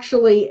is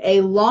actually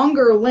a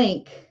longer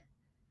link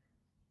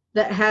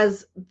that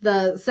has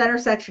the center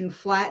section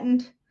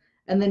flattened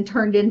and then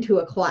turned into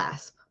a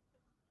clasp,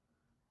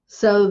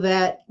 so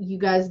that you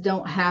guys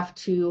don't have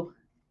to,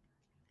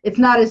 it's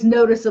not as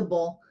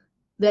noticeable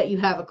that you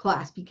have a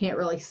clasp. You can't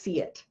really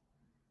see it.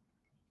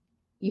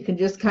 You can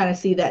just kind of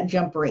see that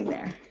jump ring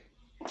there.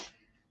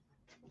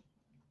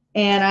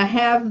 And I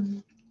have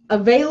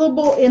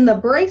available in the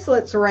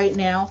bracelets right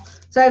now,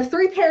 so I have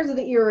 3 pairs of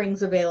the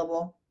earrings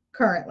available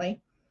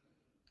currently.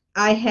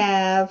 I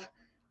have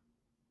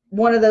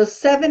one of those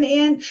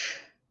 7-inch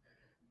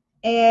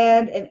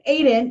and an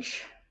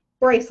 8-inch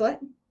bracelet.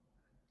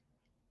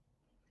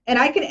 And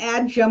I can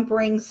add jump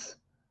rings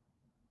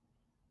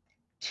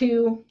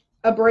to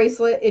a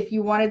bracelet if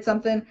you wanted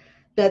something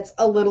that's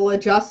a little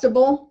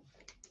adjustable.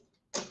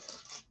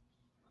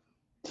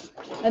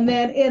 And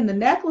then in the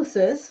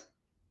necklaces,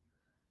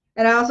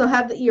 and I also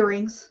have the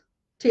earrings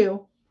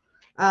too.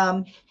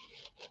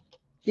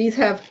 These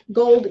have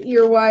gold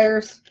ear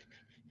wires,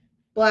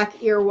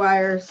 black ear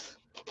wires.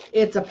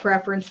 It's a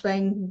preference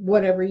thing,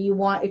 whatever you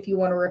want. If you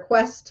want to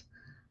request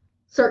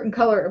certain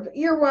color of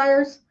ear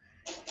wires.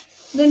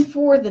 Then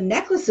for the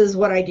necklaces,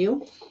 what I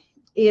do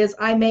is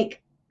I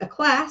make a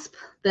clasp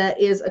that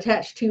is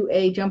attached to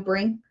a jump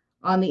ring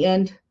on the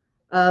end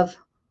of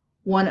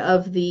one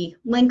of the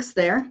links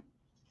there.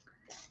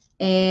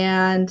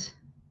 And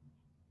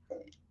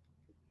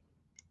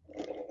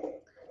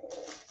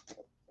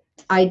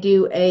I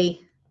do a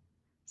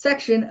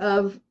section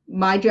of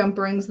my jump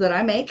rings that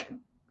I make.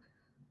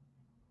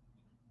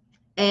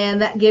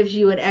 And that gives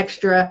you an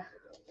extra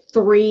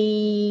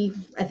 3,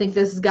 I think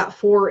this has got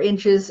 4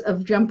 inches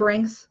of jump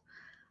rings,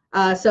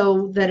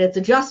 so that it's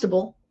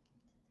adjustable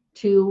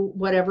to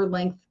whatever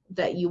length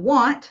that you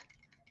want,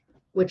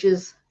 which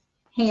is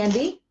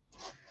handy.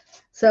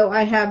 So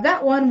I have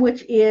that one,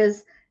 which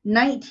is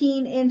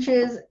 19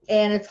 inches,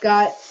 and it's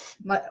got,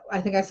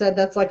 I think I said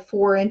that's like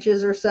 4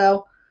 inches or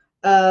so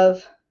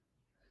of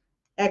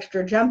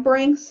extra jump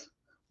rings.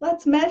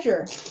 Let's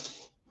measure.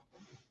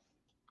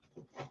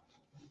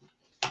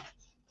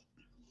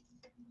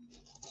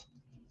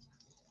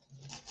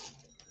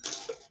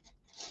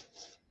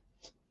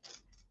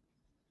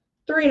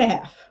 Three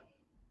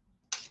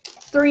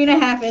and a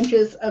half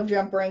inches of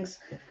jump rings.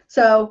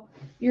 So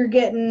you're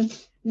getting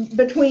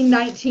between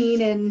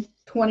 19 and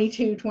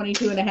 22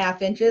 and a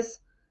half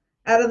inches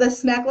out of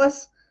this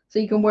necklace. So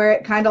you can wear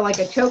it kind of like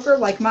a choker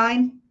like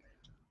mine,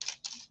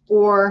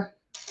 or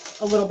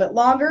a little bit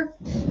longer.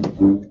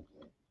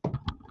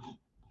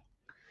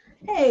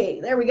 Hey,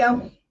 there we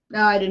go.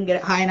 No, I didn't get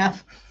it high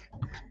enough.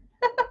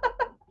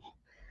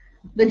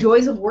 The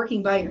joys of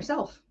working by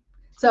yourself.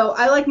 So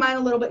I like mine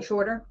a little bit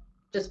shorter,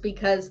 just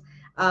because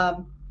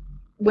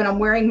when I'm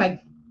wearing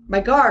my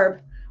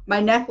garb,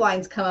 my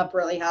necklines come up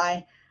really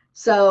high.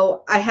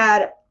 So I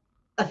had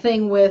a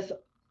thing with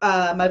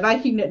my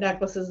Viking knit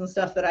necklaces and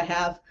stuff that I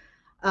have.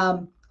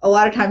 A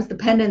lot of times the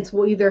pendants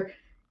will either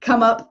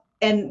come up,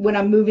 and when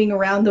I'm moving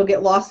around, they'll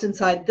get lost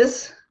inside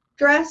this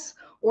dress,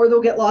 or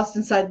they'll get lost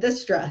inside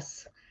this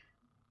dress.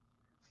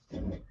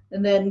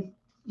 And then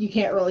you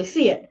can't really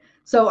see it.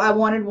 So I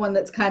wanted one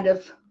that's kind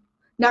of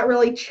not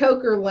really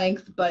choker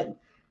length, but,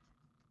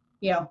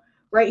 you know,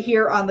 right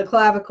here on the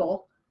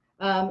clavicle.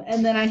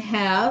 And then I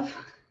have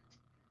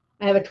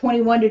a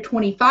 21 to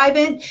 25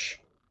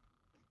 inch,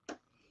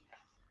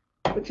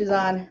 which is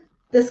on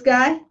this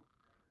guy.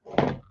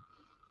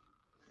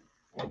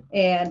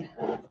 And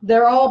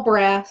they're all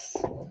brass.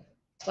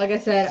 Like I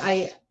said,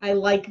 I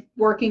like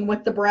working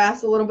with the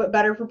brass a little bit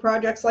better for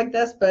projects like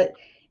this, but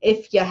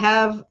if you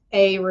have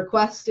a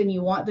request and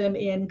you want them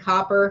in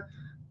copper,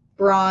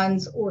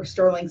 bronze, or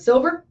sterling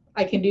silver,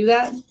 I can do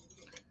that.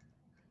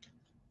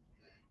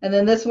 And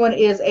then this one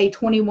is a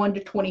 21 to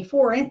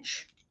 24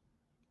 inch.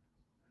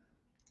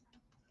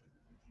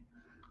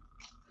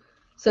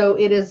 So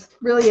it is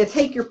really a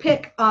take your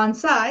pick on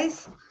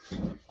size.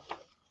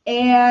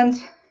 And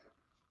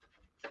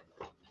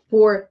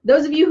for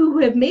those of you who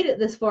have made it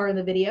this far in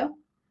the video,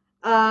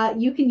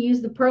 you can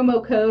use the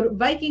promo code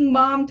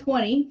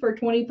VikingMom20 for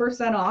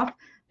 20% off,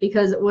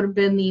 because it would have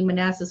been the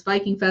Manassas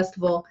Viking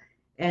Festival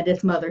and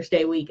it's Mother's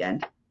Day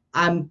weekend.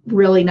 I'm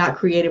really not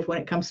creative when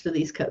it comes to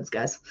these codes,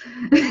 guys.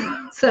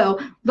 So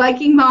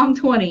Viking Mom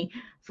 20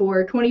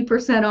 for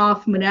 20%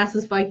 off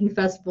Manassas Viking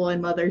Festival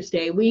and Mother's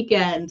Day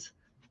weekend.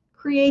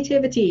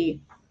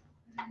 Creativity.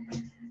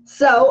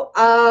 So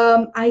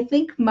I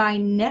think my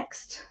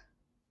next,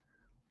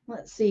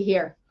 let's see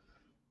here,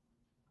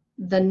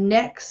 the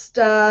next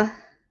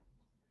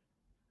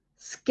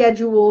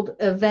scheduled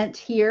event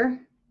here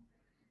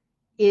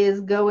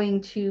is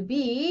going to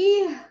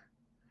be, I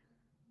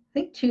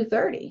think,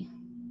 2:30.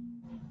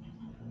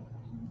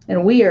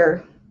 And we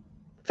are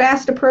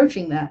fast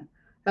approaching that.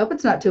 I hope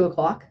it's not 2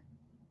 o'clock.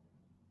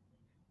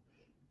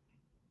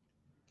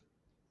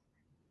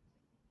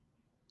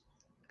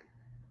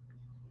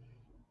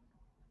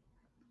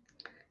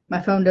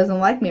 My phone doesn't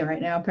like me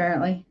right now,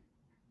 apparently.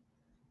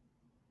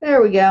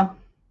 There we go.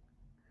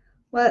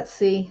 Let's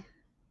see.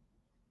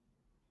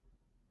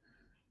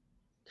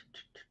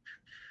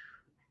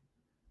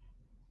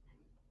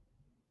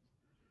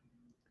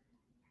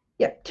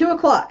 Yep, 2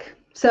 o'clock.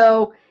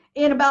 So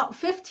in about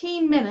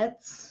 15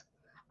 minutes,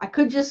 I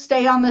could just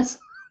stay on this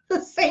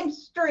the same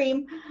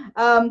stream,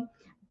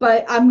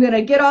 but I'm going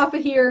to get off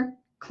of here,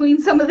 clean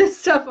some of this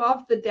stuff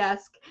off the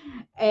desk,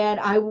 and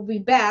I will be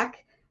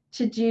back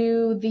to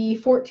do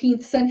the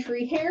 14th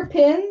century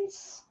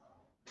hairpins.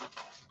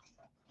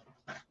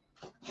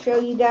 Show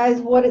you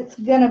guys what it's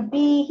going to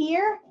be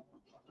here.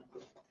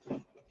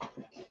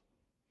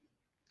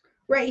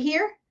 Right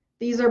here,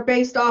 these are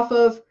based off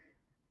of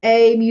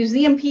a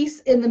museum piece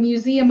in the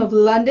Museum of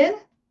London,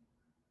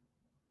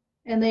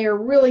 and they are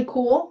really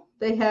cool.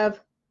 They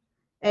have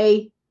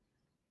a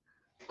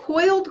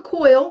coiled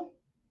coil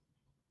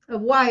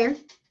of wire.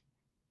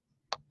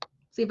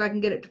 See if I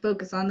can get it to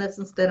focus on this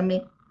instead of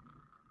me.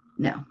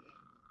 No.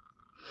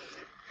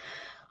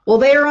 Well,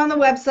 they are on the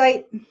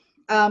website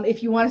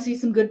if you want to see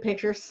some good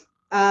pictures.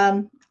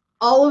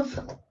 All of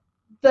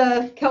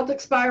the Celtic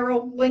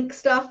Spiral link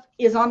stuff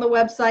is on the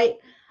website.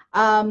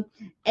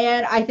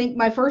 And I think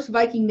my first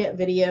Viking knit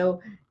video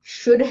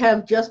should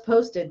have just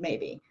posted,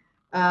 maybe.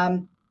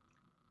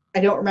 I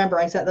don't remember.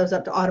 I set those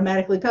up to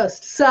automatically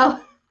post. So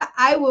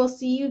I will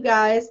see you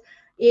guys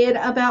in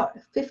about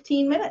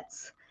 15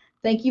 minutes.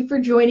 Thank you for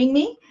joining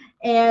me.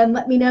 And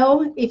let me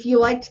know if you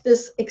liked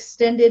this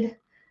extended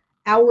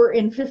hour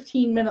and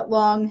 15-minute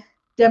long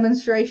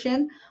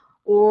demonstration,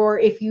 or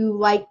if you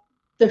like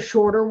the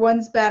shorter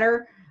ones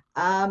better,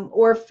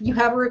 or if you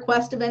have a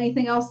request of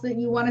anything else that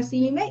you want to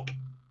see me make.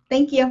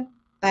 Thank you.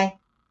 Bye.